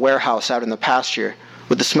ones into the warehouse out in the pasture,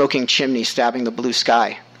 with the smoking chimney stabbing the blue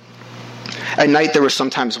sky. At night, there were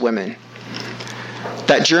sometimes women.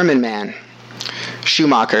 That German man,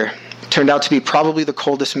 Schumacher, turned out to be probably the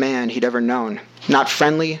coldest man he'd ever known. Not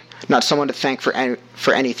friendly, not someone to thank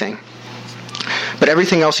for anything. But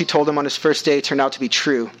everything else he told him on his first day turned out to be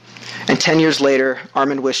true. And 10 years later,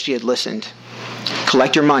 Armin wished he had listened.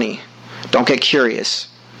 Collect your money. Don't get curious.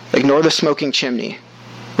 Ignore the smoking chimney.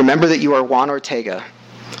 Remember that you are Juan Ortega.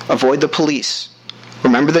 Avoid the police.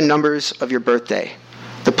 Remember the numbers of your birthday.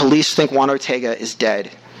 The police think Juan Ortega is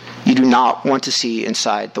dead. You do not want to see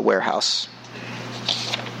inside the warehouse.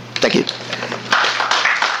 Thank you.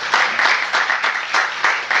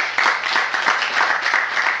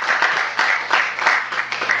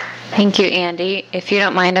 Thank you, Andy. If you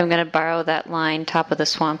don't mind, I'm going to borrow that line, "top of the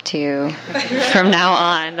swamp," to you from now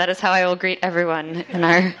on. That is how I will greet everyone in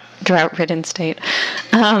our drought-ridden state.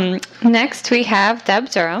 Next, we have Deb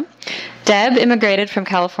Durham. Deb immigrated from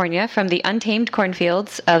California from the untamed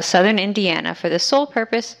cornfields of southern Indiana for the sole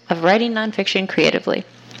purpose of writing nonfiction creatively.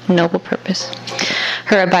 Noble purpose.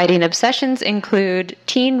 Her abiding obsessions include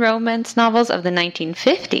teen romance novels of the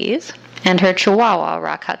 1950s and her Chihuahua,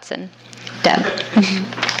 Rock Hudson. Deb.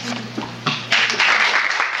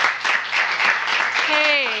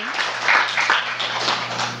 Hey.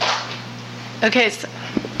 Okay.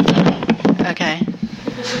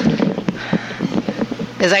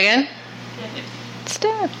 Is that good?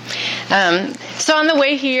 So on the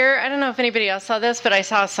way here, I don't know if anybody else saw this, but I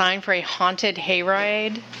saw a sign for a haunted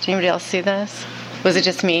hayride. Did anybody else see this? Was it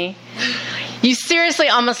just me? You seriously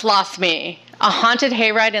almost lost me. A haunted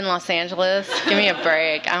hayride in Los Angeles? Give me a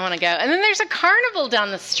break. I want to go. And then there's a carnival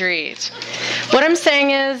down the street. What I'm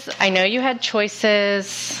saying is, I know you had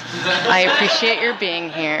choices. I appreciate your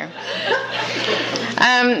being here.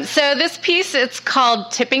 So this piece, it's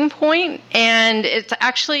called Tipping Point, and it's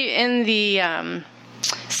actually in the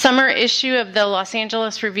summer issue of the Los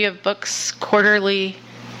Angeles Review of Books quarterly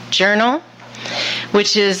journal,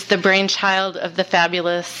 which is the brainchild of the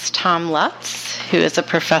fabulous Tom Lutz, who is a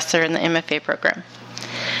professor in the MFA program.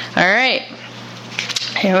 All right,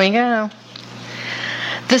 here we go.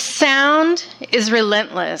 The sound is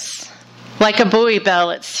relentless, like a buoy bell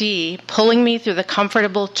at sea, pulling me through the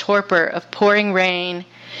comfortable torpor of pouring rain,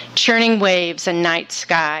 churning waves, and night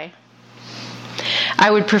sky. I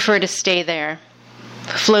would prefer to stay there,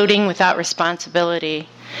 floating without responsibility,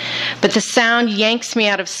 but the sound yanks me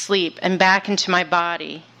out of sleep and back into my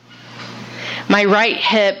body. My right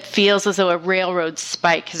hip feels as though a railroad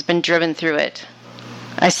spike has been driven through it.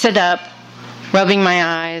 I sit up, rubbing my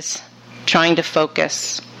eyes, trying to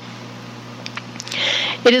focus.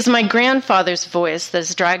 It is my grandfather's voice that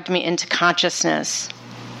has dragged me into consciousness.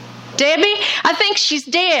 "Debbie, I think she's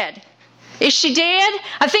dead. Is she dead?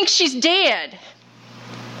 I think she's dead."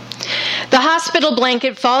 The hospital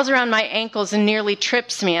blanket falls around my ankles and nearly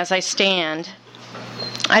trips me as I stand.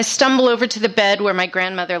 I stumble over to the bed where my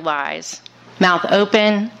grandmother lies, mouth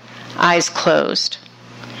open, eyes closed.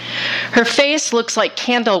 Her face looks like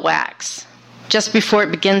candle wax just before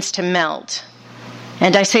it begins to melt.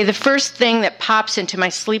 And I say the first thing that pops into my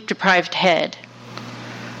sleep-deprived head.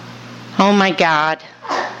 "Oh my God,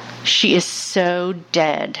 she is so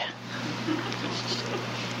dead."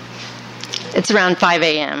 It's around 5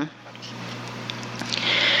 a.m.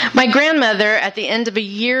 My grandmother, at the end of a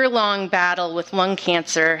year-long battle with lung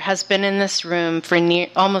cancer, has been in this room for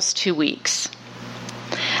almost 2 weeks.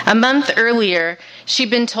 A month earlier, she'd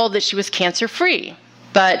been told that she was cancer-free,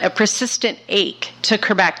 but a persistent ache took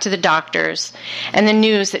her back to the doctors and the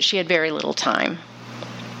news that she had very little time.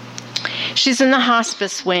 She's in the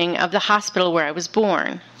hospice wing of the hospital where I was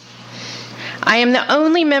born. I am the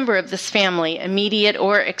only member of this family, immediate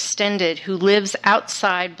or extended, who lives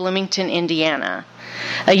outside Bloomington, Indiana,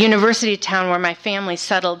 a university town where my family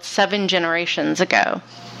settled 7 generations ago.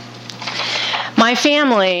 My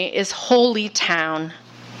family is wholly town.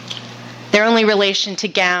 Their only relation to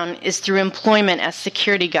Gown is through employment as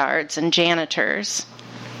security guards and janitors.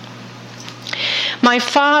 My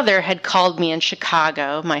father had called me in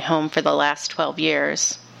Chicago, my home for the last 12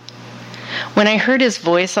 years. When I heard his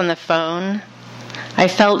voice on the phone, I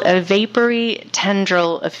felt a vapory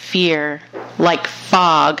tendril of fear, like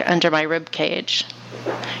fog under my ribcage.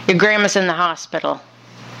 "Your grandma's in the hospital,"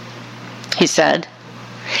 he said.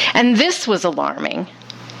 And this was alarming.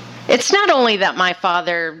 It's not only that my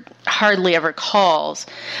father hardly ever calls.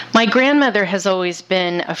 My grandmother has always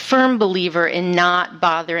been a firm believer in not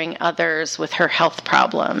bothering others with her health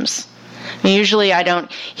problems. Usually I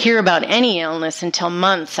don't hear about any illness until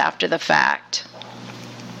months after the fact.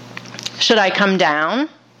 "Should I come down?"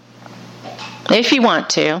 "If you want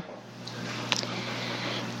to."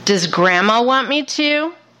 "Does Grandma want me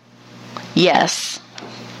to?" "Yes."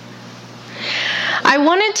 I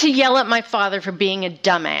wanted to yell at my father for being a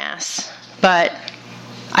dumbass, but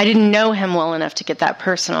I didn't know him well enough to get that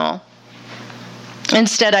personal.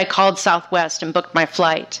 Instead, I called Southwest and booked my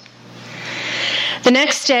flight. The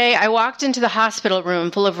next day, I walked into the hospital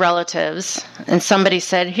room full of relatives, and somebody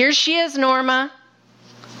said, "Here she is, Norma."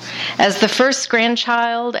 As the first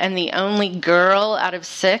grandchild and the only girl out of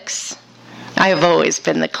 6, I have always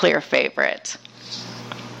been the clear favorite.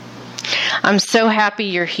 "I'm so happy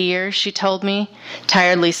you're here," she told me,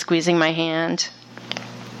 tiredly squeezing my hand.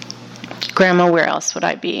 "Grandma, where else would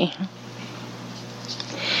I be?"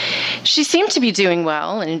 She seemed to be doing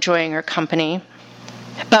well and enjoying her company,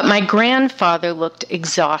 but my grandfather looked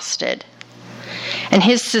exhausted, and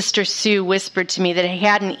his sister Sue whispered to me that he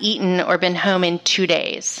hadn't eaten or been home in 2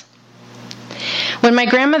 days. When my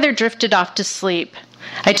grandmother drifted off to sleep,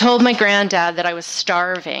 I told my granddad that I was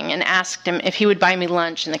starving and asked him if he would buy me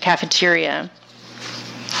lunch in the cafeteria.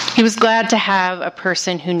 He was glad to have a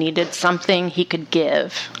person who needed something he could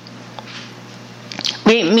give.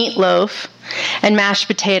 We ate meatloaf and mashed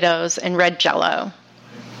potatoes and red Jell-O.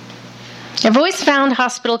 I've always found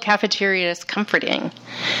hospital cafeterias comforting.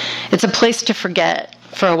 It's a place to forget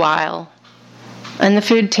for a while, and the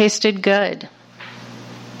food tasted good.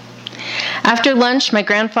 After lunch, my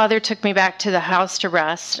grandfather took me back to the house to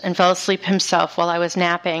rest and fell asleep himself while I was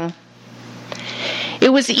napping.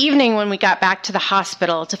 It was evening when we got back to the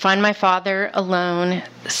hospital to find my father alone,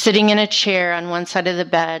 sitting in a chair on one side of the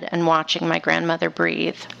bed and watching my grandmother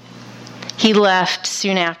breathe. He left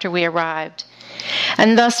soon after we arrived,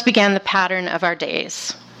 and thus began the pattern of our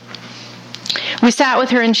days. We sat with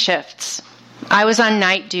her in shifts. I was on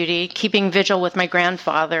night duty, keeping vigil with my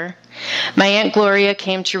grandfather. My Aunt Gloria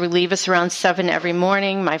came to relieve us around 7 every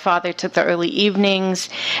morning. My father took the early evenings,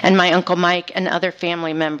 and my Uncle Mike and other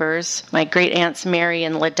family members, my great-aunts Mary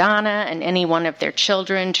and LaDonna, and any one of their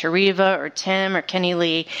children, Tariva or Tim or Kenny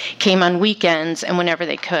Lee, came on weekends and whenever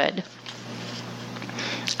they could.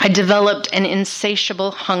 I developed an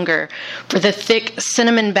insatiable hunger for the thick,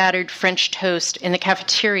 cinnamon-battered French toast in the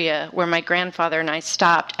cafeteria where my grandfather and I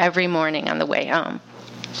stopped every morning on the way home.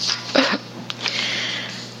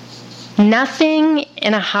 Nothing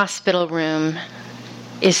in a hospital room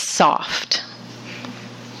is soft.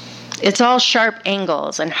 It's all sharp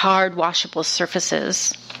angles and hard, washable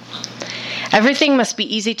surfaces. Everything must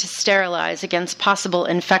be easy to sterilize against possible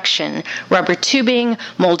infection. Rubber tubing,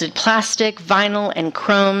 molded plastic, vinyl and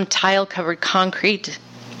chrome, tile-covered concrete.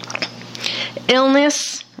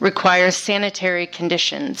 Illness, requires sanitary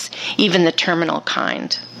conditions, even the terminal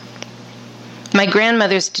kind. My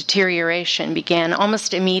grandmother's deterioration began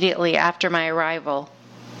almost immediately after my arrival.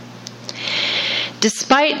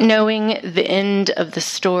 Despite knowing the end of the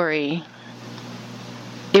story,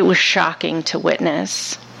 it was shocking to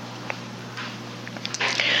witness.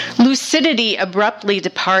 Lucidity abruptly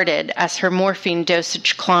departed as her morphine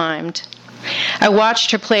dosage climbed. I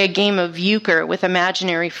watched her play a game of euchre with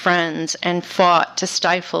imaginary friends and fought to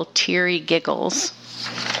stifle teary giggles.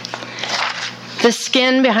 The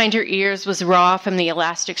skin behind her ears was raw from the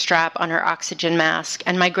elastic strap on her oxygen mask,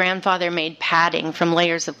 and my grandfather made padding from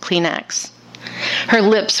layers of Kleenex. Her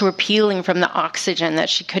lips were peeling from the oxygen that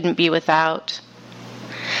she couldn't be without.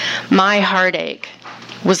 My heartache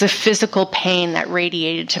was a physical pain that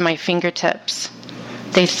radiated to my fingertips.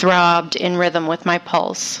 They throbbed in rhythm with my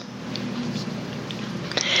pulse.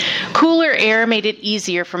 Cooler air made it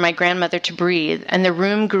easier for my grandmother to breathe, and the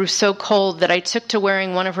room grew so cold that I took to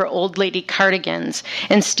wearing one of her old lady cardigans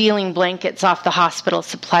and stealing blankets off the hospital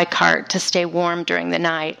supply cart to stay warm during the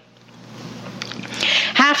night.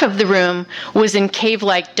 Half of the room was in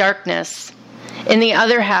cave-like darkness. In the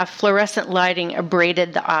other half, fluorescent lighting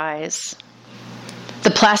abraded the eyes.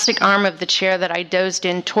 The plastic arm of the chair that I dozed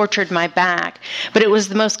in tortured my back, but it was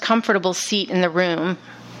the most comfortable seat in the room.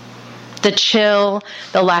 The chill,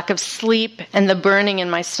 the lack of sleep, and the burning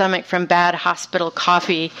in my stomach from bad hospital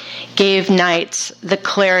coffee gave nights the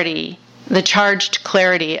clarity, the charged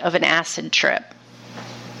clarity of an acid trip.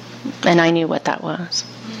 And I knew what that was.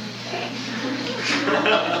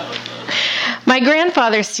 My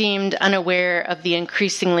grandfather seemed unaware of the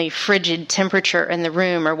increasingly frigid temperature in the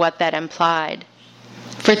room or what that implied.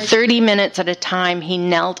 For 30 minutes at a time, he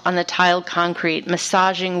knelt on the tiled concrete,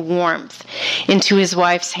 massaging warmth into his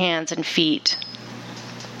wife's hands and feet.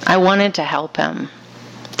 I wanted to help him,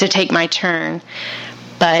 to take my turn,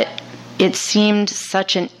 but it seemed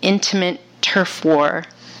such an intimate turf war,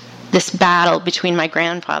 this battle between my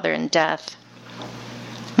grandfather and death.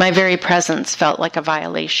 My very presence felt like a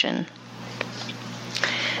violation.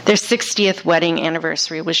 Their 60th wedding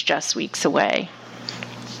anniversary was just weeks away.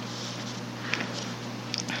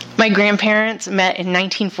 My grandparents met in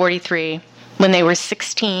 1943 when they were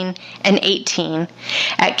 16 and 18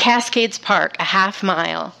 at Cascades Park, a half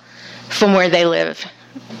mile from where they live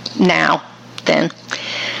now, then.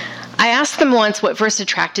 I asked them once what first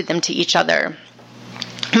attracted them to each other.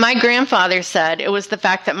 My grandfather said it was the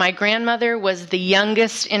fact that my grandmother was the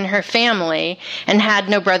youngest in her family and had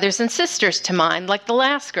no brothers and sisters to mind, like the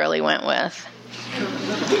last girl he went with.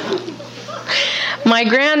 My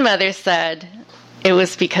grandmother said it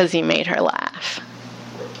was because he made her laugh.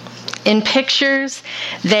 In pictures,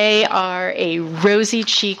 they are a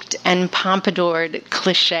rosy-cheeked and pompadoured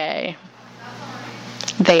cliché.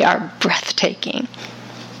 They are breathtaking.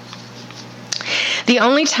 The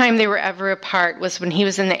only time they were ever apart was when he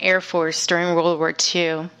was in the Air Force during World War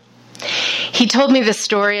II. He told me the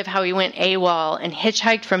story of how he went AWOL and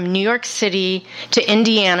hitchhiked from New York City to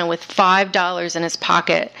Indiana with $5 in his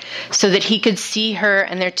pocket so that he could see her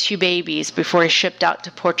and their 2 babies before he shipped out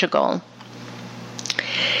to Portugal.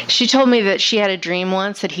 She told me that she had a dream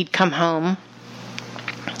once that he'd come home.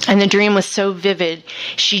 And the dream was so vivid,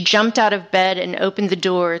 she jumped out of bed and opened the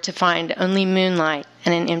door to find only moonlight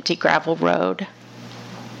and an empty gravel road.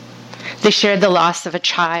 They shared the loss of a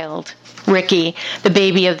child, Ricky, the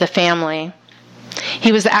baby of the family.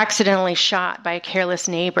 He was accidentally shot by a careless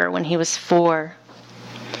neighbor when he was 4.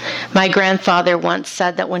 My grandfather once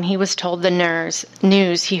said that when he was told the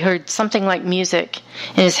news, he heard something like music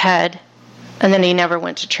in his head, and then he never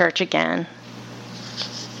went to church again.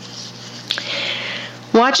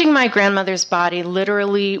 Watching my grandmother's body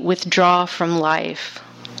literally withdraw from life,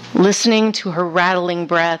 listening to her rattling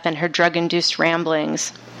breath and her drug-induced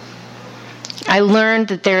ramblings, I learned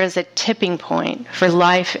that there is a tipping point for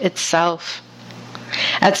life itself.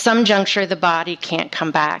 At some juncture, the body can't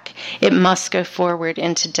come back. It must go forward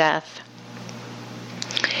into death.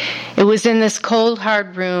 It was in this cold,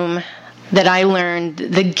 hard room that I learned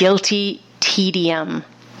the guilty tedium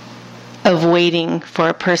of waiting for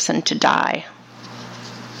a person to die.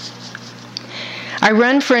 I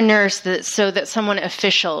run for a nurse so that someone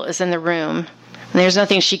official is in the room. There's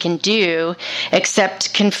nothing she can do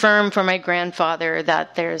except confirm for my grandfather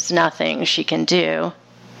that there's nothing she can do.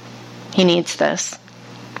 He needs this.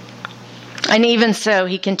 And even so,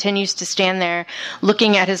 he continues to stand there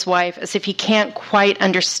looking at his wife as if he can't quite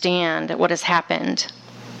understand what has happened.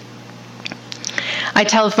 I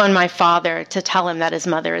telephone my father to tell him that his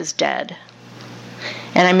mother is dead.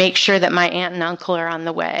 And I make sure that my aunt and uncle are on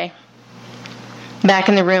the way. Back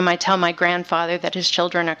in the room, I tell my grandfather that his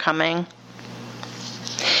children are coming.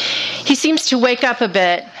 seems to wake up a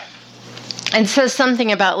bit and says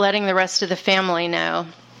something about letting the rest of the family know.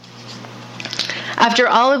 After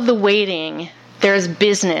all of the waiting, there is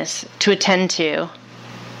business to attend to,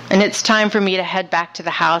 and it's time for me to head back to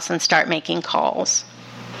the house and start making calls.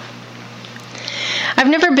 I've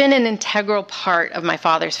never been an integral part of my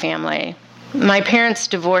father's family. My parents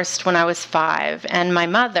divorced when I was 5, and my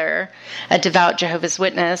mother, a devout Jehovah's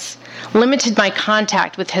Witness, limited my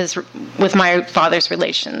contact with my father's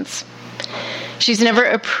relations. She's never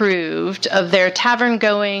approved of their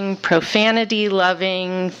tavern-going,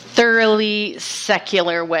 profanity-loving, thoroughly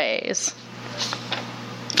secular ways.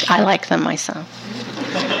 I like them myself.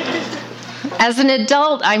 As an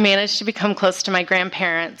adult, I managed to become close to my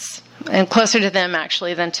grandparents, and closer to them,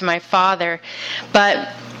 actually, than to my father, but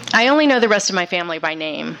I only know the rest of my family by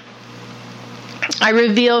name. I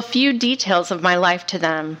reveal few details of my life to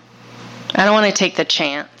them. I don't want to take the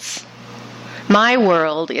chance. My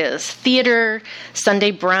world is theater,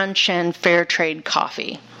 Sunday brunch, and fair trade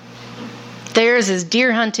coffee. Theirs is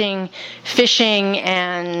deer hunting, fishing,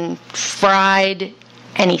 and fried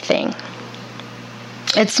anything.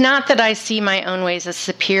 It's not that I see my own ways as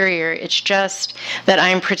superior, it's just that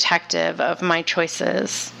I'm protective of my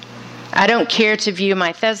choices. I don't care to view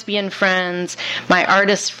my thespian friends, my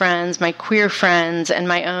artist friends, my queer friends, and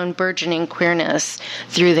my own burgeoning queerness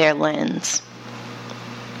through their lens.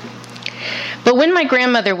 But when my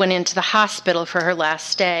grandmother went into the hospital for her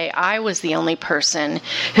last day, I was the only person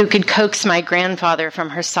who could coax my grandfather from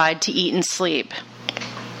her side to eat and sleep.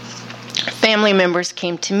 Family members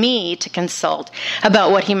came to me to consult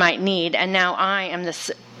about what he might need, and now I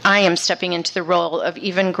am stepping into the role of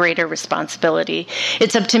even greater responsibility.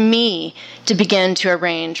 It's up to me to begin to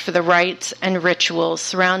arrange for the rites and rituals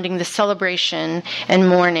surrounding the celebration and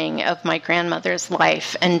mourning of my grandmother's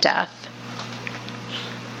life and death.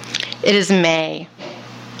 It is May,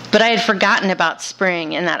 but I had forgotten about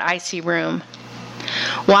spring in that icy room.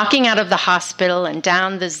 Walking out of the hospital and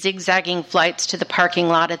down the zigzagging flights to the parking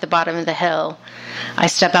lot at the bottom of the hill, I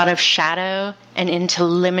step out of shadow and into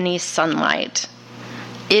lemony sunlight.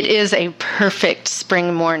 It is a perfect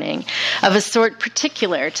spring morning, of a sort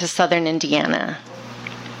particular to southern Indiana.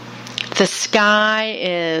 The sky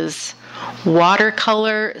is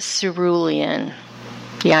watercolor cerulean.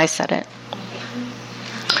 Yeah, I said it.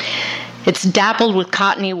 It's dappled with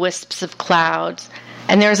cottony wisps of clouds,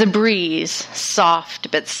 and there's a breeze,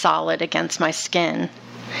 soft but solid against my skin.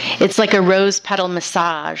 It's like a rose petal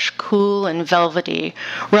massage, cool and velvety,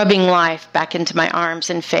 rubbing life back into my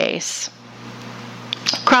arms and face.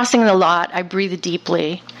 Crossing the lot, I breathe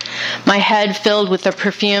deeply, my head filled with the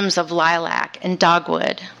perfumes of lilac and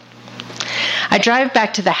dogwood. I drive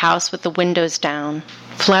back to the house with the windows down,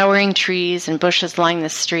 flowering trees and bushes line the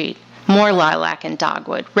street, more lilac and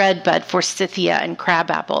dogwood, redbud, forsythia, and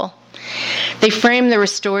crabapple. They frame the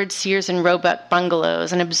restored Sears and Roebuck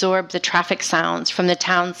bungalows and absorb the traffic sounds from the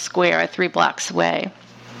town square 3 blocks away.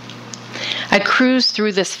 I cruise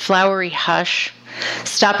through this flowery hush,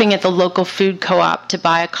 stopping at the local food co-op to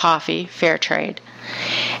buy a coffee, fair trade,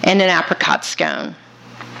 and an apricot scone.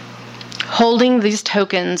 Holding these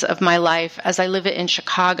tokens of my life as I live it in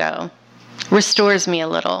Chicago restores me a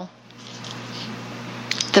little.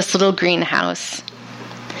 This little greenhouse.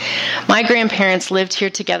 My grandparents lived here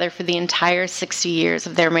together for the entire 60 years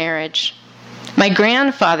of their marriage. My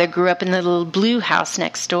grandfather grew up in the little blue house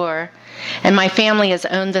next door, and my family has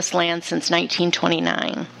owned this land since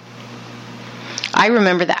 1929. I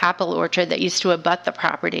remember the apple orchard that used to abut the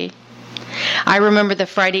property. I remember the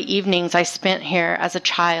Friday evenings I spent here as a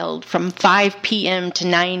child from 5 p.m. to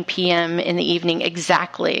 9 p.m. in the evening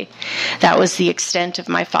exactly. That was the extent of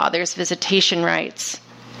my father's visitation rights.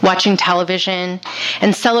 Watching television,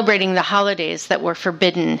 and celebrating the holidays that were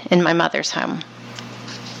forbidden in my mother's home.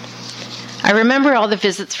 I remember all the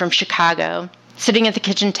visits from Chicago, sitting at the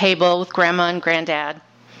kitchen table with Grandma and Granddad,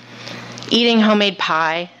 eating homemade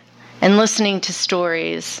pie, and listening to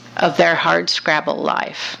stories of their hardscrabble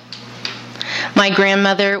life. My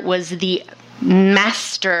grandmother was the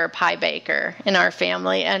master pie baker in our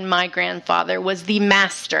family, and my grandfather was the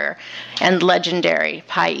master and legendary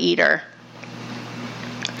pie eater.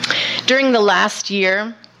 During the last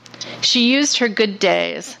year, she used her good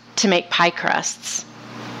days to make pie crusts.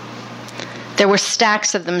 There were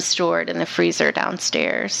stacks of them stored in the freezer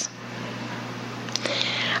downstairs.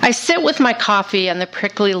 I sit with my coffee on the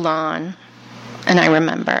prickly lawn, and I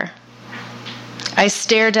remember. I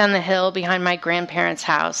stare down the hill behind my grandparents'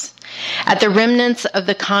 house at the remnants of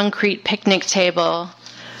the concrete picnic table,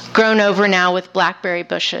 grown over now with blackberry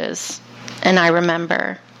bushes, and I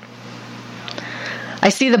remember. I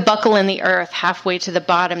see the buckle in the earth halfway to the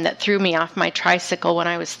bottom that threw me off my tricycle when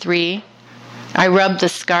I was 3, I rub the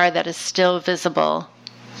scar that is still visible,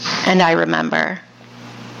 and I remember.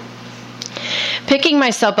 Picking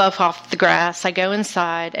myself up off the grass, I go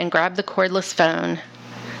inside and grab the cordless phone,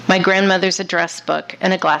 my grandmother's address book,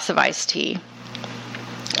 and a glass of iced tea.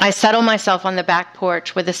 I settle myself on the back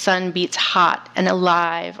porch where the sun beats hot and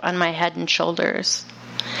alive on my head and shoulders.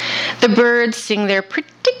 The birds sing their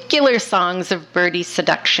particular songs of birdie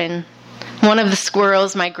seduction. One of the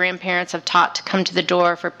squirrels my grandparents have taught to come to the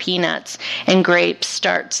door for peanuts and grapes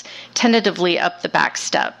starts tentatively up the back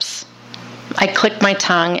steps. I click my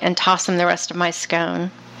tongue and toss him the rest of my scone.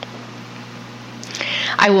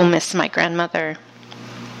 I will miss my grandmother.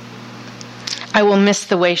 I will miss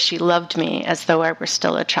the way she loved me as though I were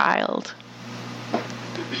still a child.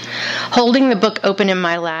 Holding the book open in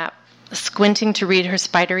my lap, squinting to read her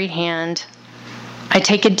spidery hand, I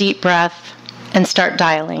take a deep breath and start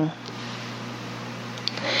dialing.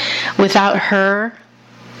 Without her,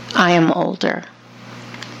 I am older.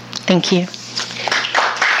 Thank you.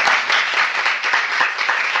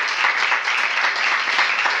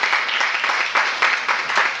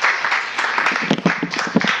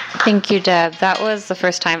 Thank you, Deb. That was the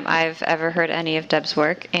first time I've ever heard any of Deb's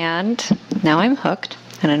work, and now I'm hooked.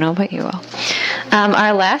 I don't know about you all.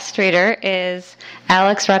 Our last reader is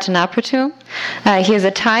Alex Ratanapratum. He is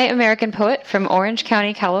a Thai-American poet from Orange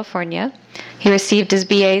County, California. He received his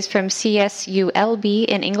B.A.s from CSULB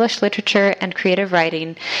in English Literature and Creative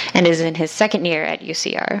Writing and is in his second year at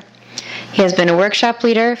UCR. He has been a workshop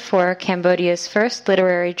leader for Cambodia's first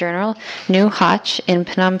literary journal, Nou Hach, in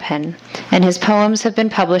Phnom Penh, and his poems have been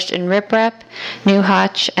published in Rip Rap, Nou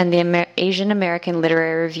Hach, and the Asian American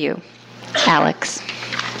Literary Review. Alex.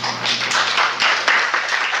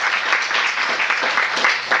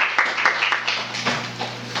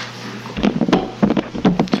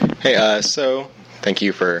 Hey, so thank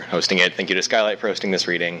you for hosting it. Thank you to Skylight for hosting this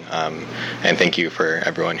reading, and thank you for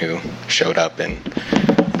everyone who showed up and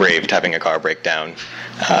braved having a car breakdown.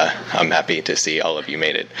 I'm happy to see all of you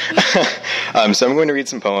made it. So I'm going to read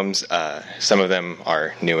some poems. Some of them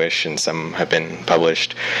are newish and some have been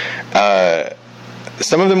published.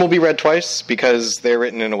 Some of them will be read twice because they're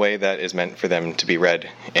written in a way that is meant for them to be read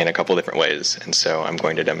in a couple different ways, and so I'm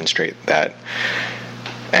going to demonstrate that.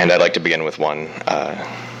 And I'd like to begin with one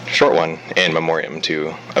short one in memoriam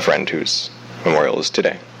to a friend whose memorial is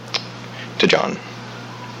today. To John.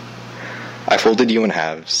 I folded you in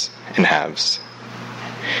halves,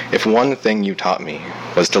 If one thing you taught me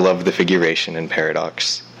was to love the figuration and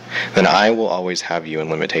paradox, then I will always have you in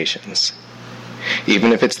limitations,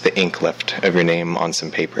 even if it's the ink left of your name on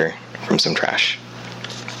some paper from some trash.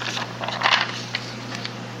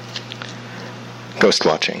 Ghost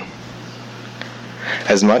watching.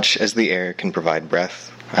 As much as the air can provide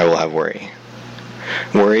breath, I will have worry.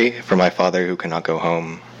 Worry for my father who cannot go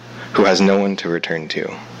home, who has no one to return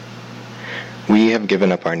to. We have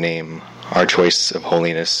given up our name, our choice of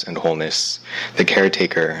holiness and wholeness, the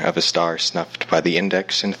caretaker of a star snuffed by the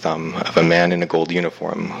index and thumb of a man in a gold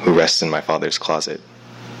uniform who rests in my father's closet.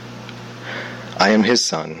 I am his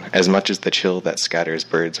son, as much as the chill that scatters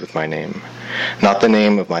birds with my name, not the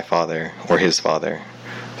name of my father or his father,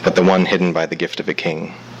 but the one hidden by the gift of a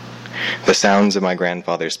king. The sounds of my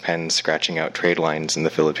grandfather's pen scratching out trade lines in the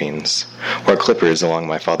Philippines, or clippers along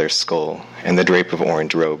my father's skull, and the drape of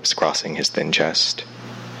orange robes crossing his thin chest.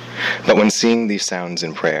 But when seeing these sounds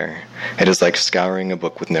in prayer, it is like scouring a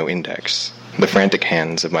book with no index, the frantic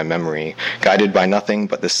hands of my memory guided by nothing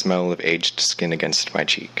but the smell of aged skin against my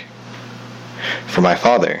cheek. For my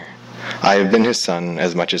father, I have been his son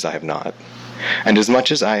as much as I have not, and as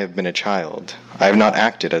much as I have been a child, I have not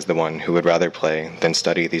acted as the one who would rather play than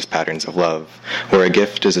study these patterns of love, where a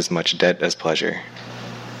gift is as much debt as pleasure.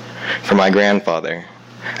 For my grandfather,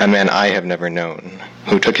 a man I have never known,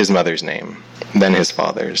 who took his mother's name, then his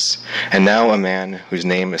father's, and now a man whose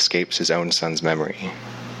name escapes his own son's memory.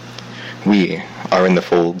 We are in the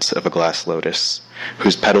folds of a glass lotus,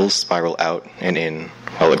 whose petals spiral out and in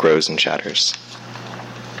while it grows and shatters.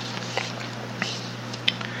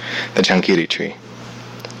 The Chankiri tree.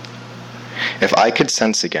 If I could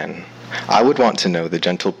sense again, I would want to know the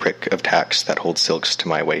gentle prick of tacks that hold silks to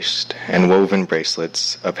my waist, and woven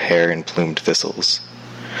bracelets of hair and plumed thistles.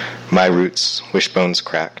 My roots, wishbones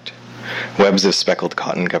cracked, webs of speckled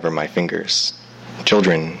cotton cover my fingers.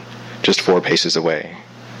 Children, just 4 paces away,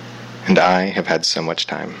 and I have had so much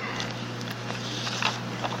time.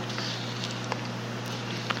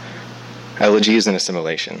 Elegies and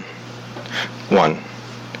assimilation. 1.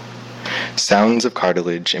 Sounds of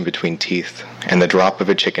cartilage in between teeth and the drop of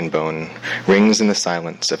a chicken bone rings in the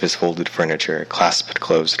silence of his folded furniture clasped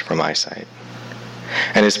closed from eyesight.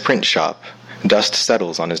 And his print shop, Dust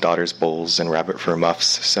settles on his daughter's bowls and rabbit fur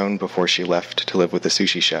muffs sewn before she left to live with the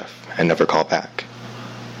sushi chef and never call back.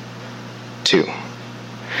 2.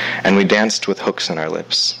 And we danced with hooks in our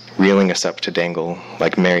lips, reeling us up to dangle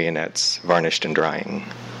like marionettes varnished and drying.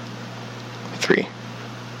 3.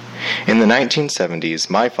 In the 1970s,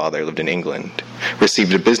 my father lived in England,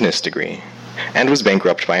 received a business degree, and was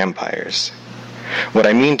bankrupt by empires. What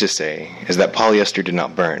I mean to say is that polyester did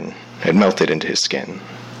not burn, it melted into his skin.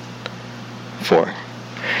 4.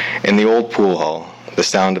 In the old pool hall, the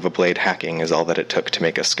sound of a blade hacking is all that it took to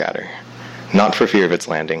make us scatter, not for fear of its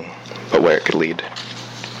landing, but where it could lead.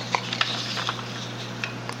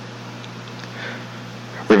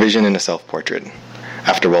 Revision in a Self-Portrait,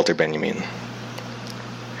 after Walter Benjamin.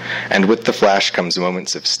 And with the flash comes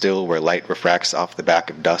moments of still where light refracts off the back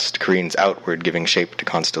of dust, careens outward, giving shape to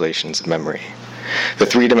constellations of memory. The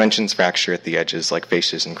 3 dimensions fracture at the edges like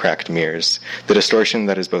faces in cracked mirrors, the distortion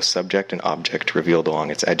that is both subject and object revealed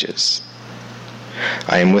along its edges.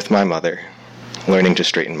 I am with my mother, learning to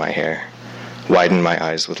straighten my hair, widen my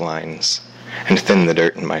eyes with lines, and thin the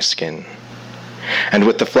dirt in my skin. And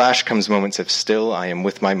with the flash comes moments of still, I am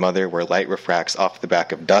with my mother, where light refracts off the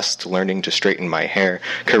back of dust, learning to straighten my hair,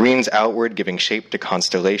 careens outward, giving shape to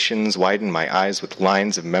constellations, widen my eyes with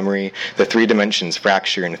lines of memory, the 3 dimensions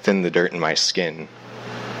fracture and thin the dirt in my skin.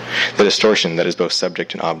 The distortion that is both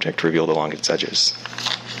subject and object revealed along its edges.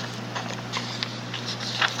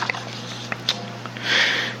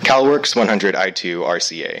 CalWORKS 100 I2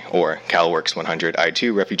 RCA, or CalWORKS 100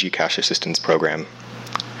 I2 Refugee Cash Assistance Program.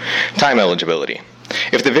 Time eligibility.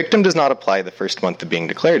 If the victim does not apply the first month of being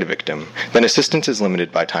declared a victim, then assistance is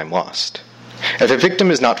limited by time lost. If a victim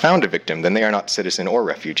is not found a victim, then they are not citizen or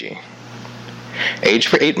refugee. Age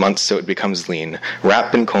for 8 months so it becomes lean.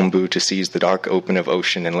 Wrap in kombu to seize the dark open of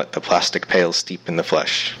ocean and let the plastic pail steep in the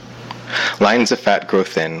flesh. Lines of fat grow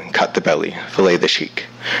thin, cut the belly, fillet the cheek.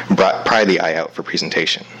 Pry the eye out for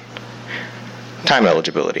presentation. Time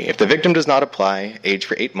eligibility. If the victim does not apply, age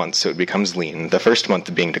for 8 months so it becomes lean, the first month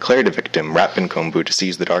of being declared a victim, wrap in kombu to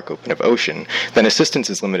seize the dark open of ocean, then assistance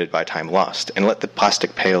is limited by time lost, and let the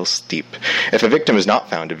plastic pail steep. If a victim is not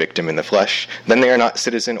found a victim in the flesh, then they are not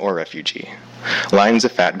citizen or refugee. Lines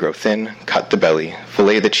of fat grow thin, cut the belly,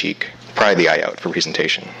 fillet the cheek, pry the eye out for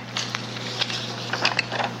presentation.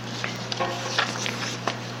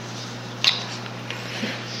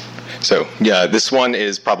 So, yeah, this one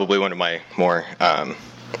is probably one of my more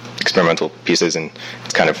experimental pieces, and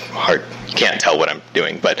it's kind of hard. You can't tell what I'm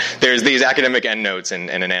doing, but there's these academic endnotes and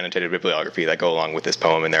an annotated bibliography that go along with this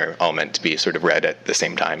poem, and they're all meant to be sort of read at the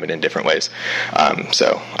same time and in different ways.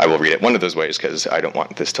 So I will read it one of those ways because I don't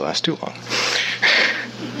want this to last too long.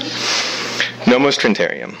 Nomos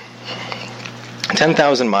Trentarium.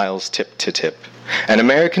 10,000 miles tip to tip. An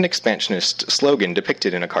American expansionist slogan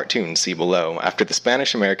depicted in a cartoon, see below, after the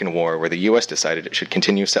Spanish-American War, where the U.S. decided it should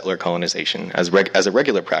continue settler colonization as a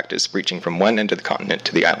regular practice, reaching from one end of the continent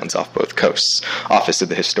to the islands off both coasts. Office of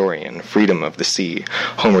the Historian, Freedom of the Sea,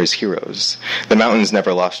 Homer's Heroes. The mountains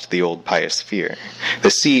never lost the old pious fear.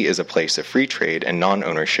 The sea is a place of free trade and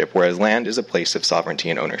non-ownership, whereas land is a place of sovereignty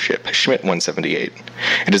and ownership. Schmidt 178.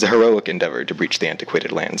 It is a heroic endeavor to breach the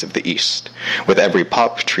antiquated lands of the East. With every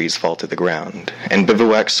pop, trees fall to the ground, and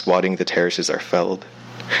bivouacs squatting the terraces are felled.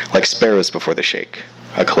 Like sparrows before the shake,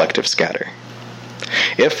 a collective scatter.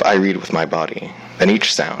 If I read with my body, then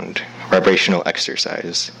each sound, vibrational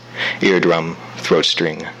exercise, eardrum, throat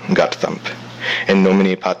string, gut thump, in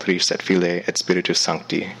nomine Patris et Filii et Spiritus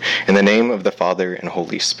Sancti, in the name of the Father and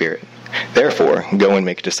Holy Spirit. Therefore, go and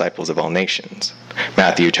make disciples of all nations.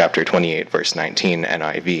 Matthew chapter 28, verse 19,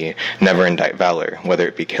 NIV, never indict valor, whether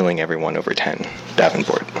it be killing everyone over 10.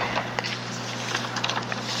 Davenport.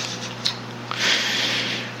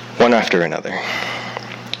 One after another.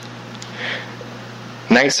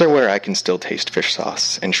 Nights are where I can still taste fish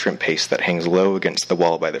sauce and shrimp paste that hangs low against the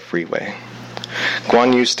wall by the freeway.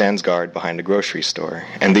 Guan Yu stands guard behind a grocery store,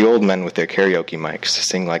 and the old men with their karaoke mics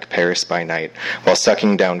sing like Paris by night, while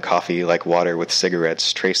sucking down coffee like water with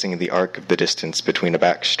cigarettes, tracing the arc of the distance between a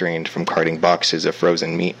back strained from carting boxes of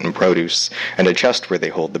frozen meat and produce, and a chest where they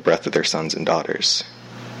hold the breath of their sons and daughters.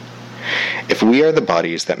 If we are the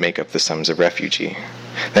bodies that make up the sums of refugee,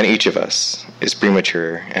 then each of us is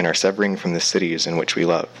premature and are severing from the cities in which we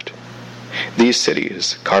loved. These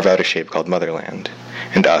cities carve out a shape called motherland,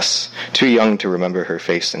 and us, too young to remember her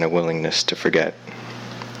face in a willingness to forget.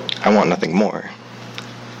 I want nothing more.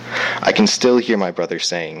 I can still hear my brother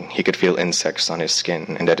saying he could feel insects on his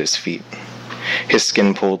skin and at his feet, his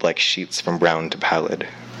skin pulled like sheets from brown to pallid.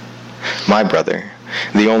 My brother,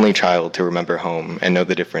 the only child to remember home and know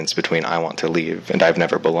the difference between I want to leave and I've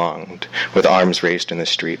never belonged, with arms raised in the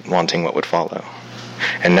street wanting what would follow,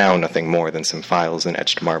 and now nothing more than some files in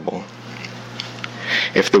etched marble.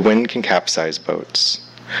 If the wind can capsize boats,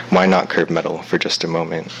 why not curb metal for just a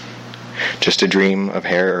moment? Just a dream of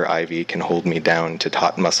hair or ivy can hold me down to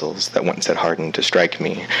taut muscles that once had hardened to strike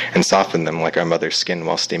me and soften them like our mother's skin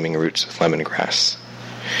while steaming roots with lemongrass.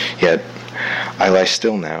 Yet, I lie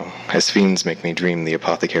still now, as fiends make me dream the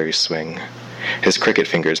apothecary's swing, his cricket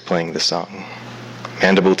fingers playing the song.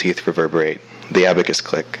 Mandible teeth reverberate, the abacus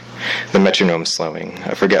click, the metronome slowing,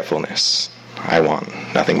 a forgetfulness. I want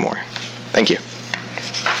nothing more. Thank you.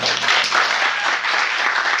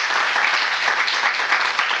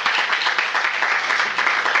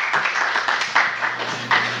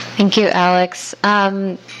 Thank you, Alex.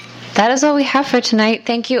 That is all we have for tonight.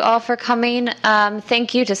 Thank you all for coming.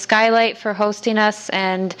 Thank you to Skylight for hosting us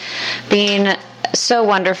and being so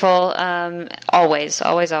wonderful. Always.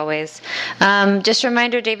 Just a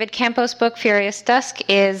reminder, David Campos' book, Furious Dusk,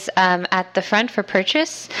 is at the front for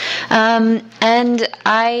purchase. And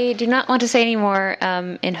I do not want to say any more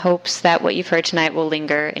in hopes that what you've heard tonight will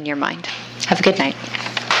linger in your mind. Have a good night.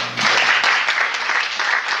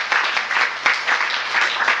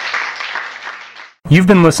 You've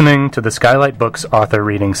been listening to the Skylight Books author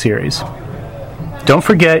reading series. Don't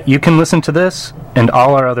forget you can listen to this and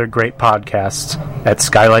all our other great podcasts at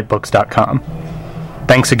skylightbooks.com.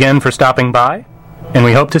 Thanks again for stopping by, and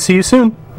we hope to see you soon.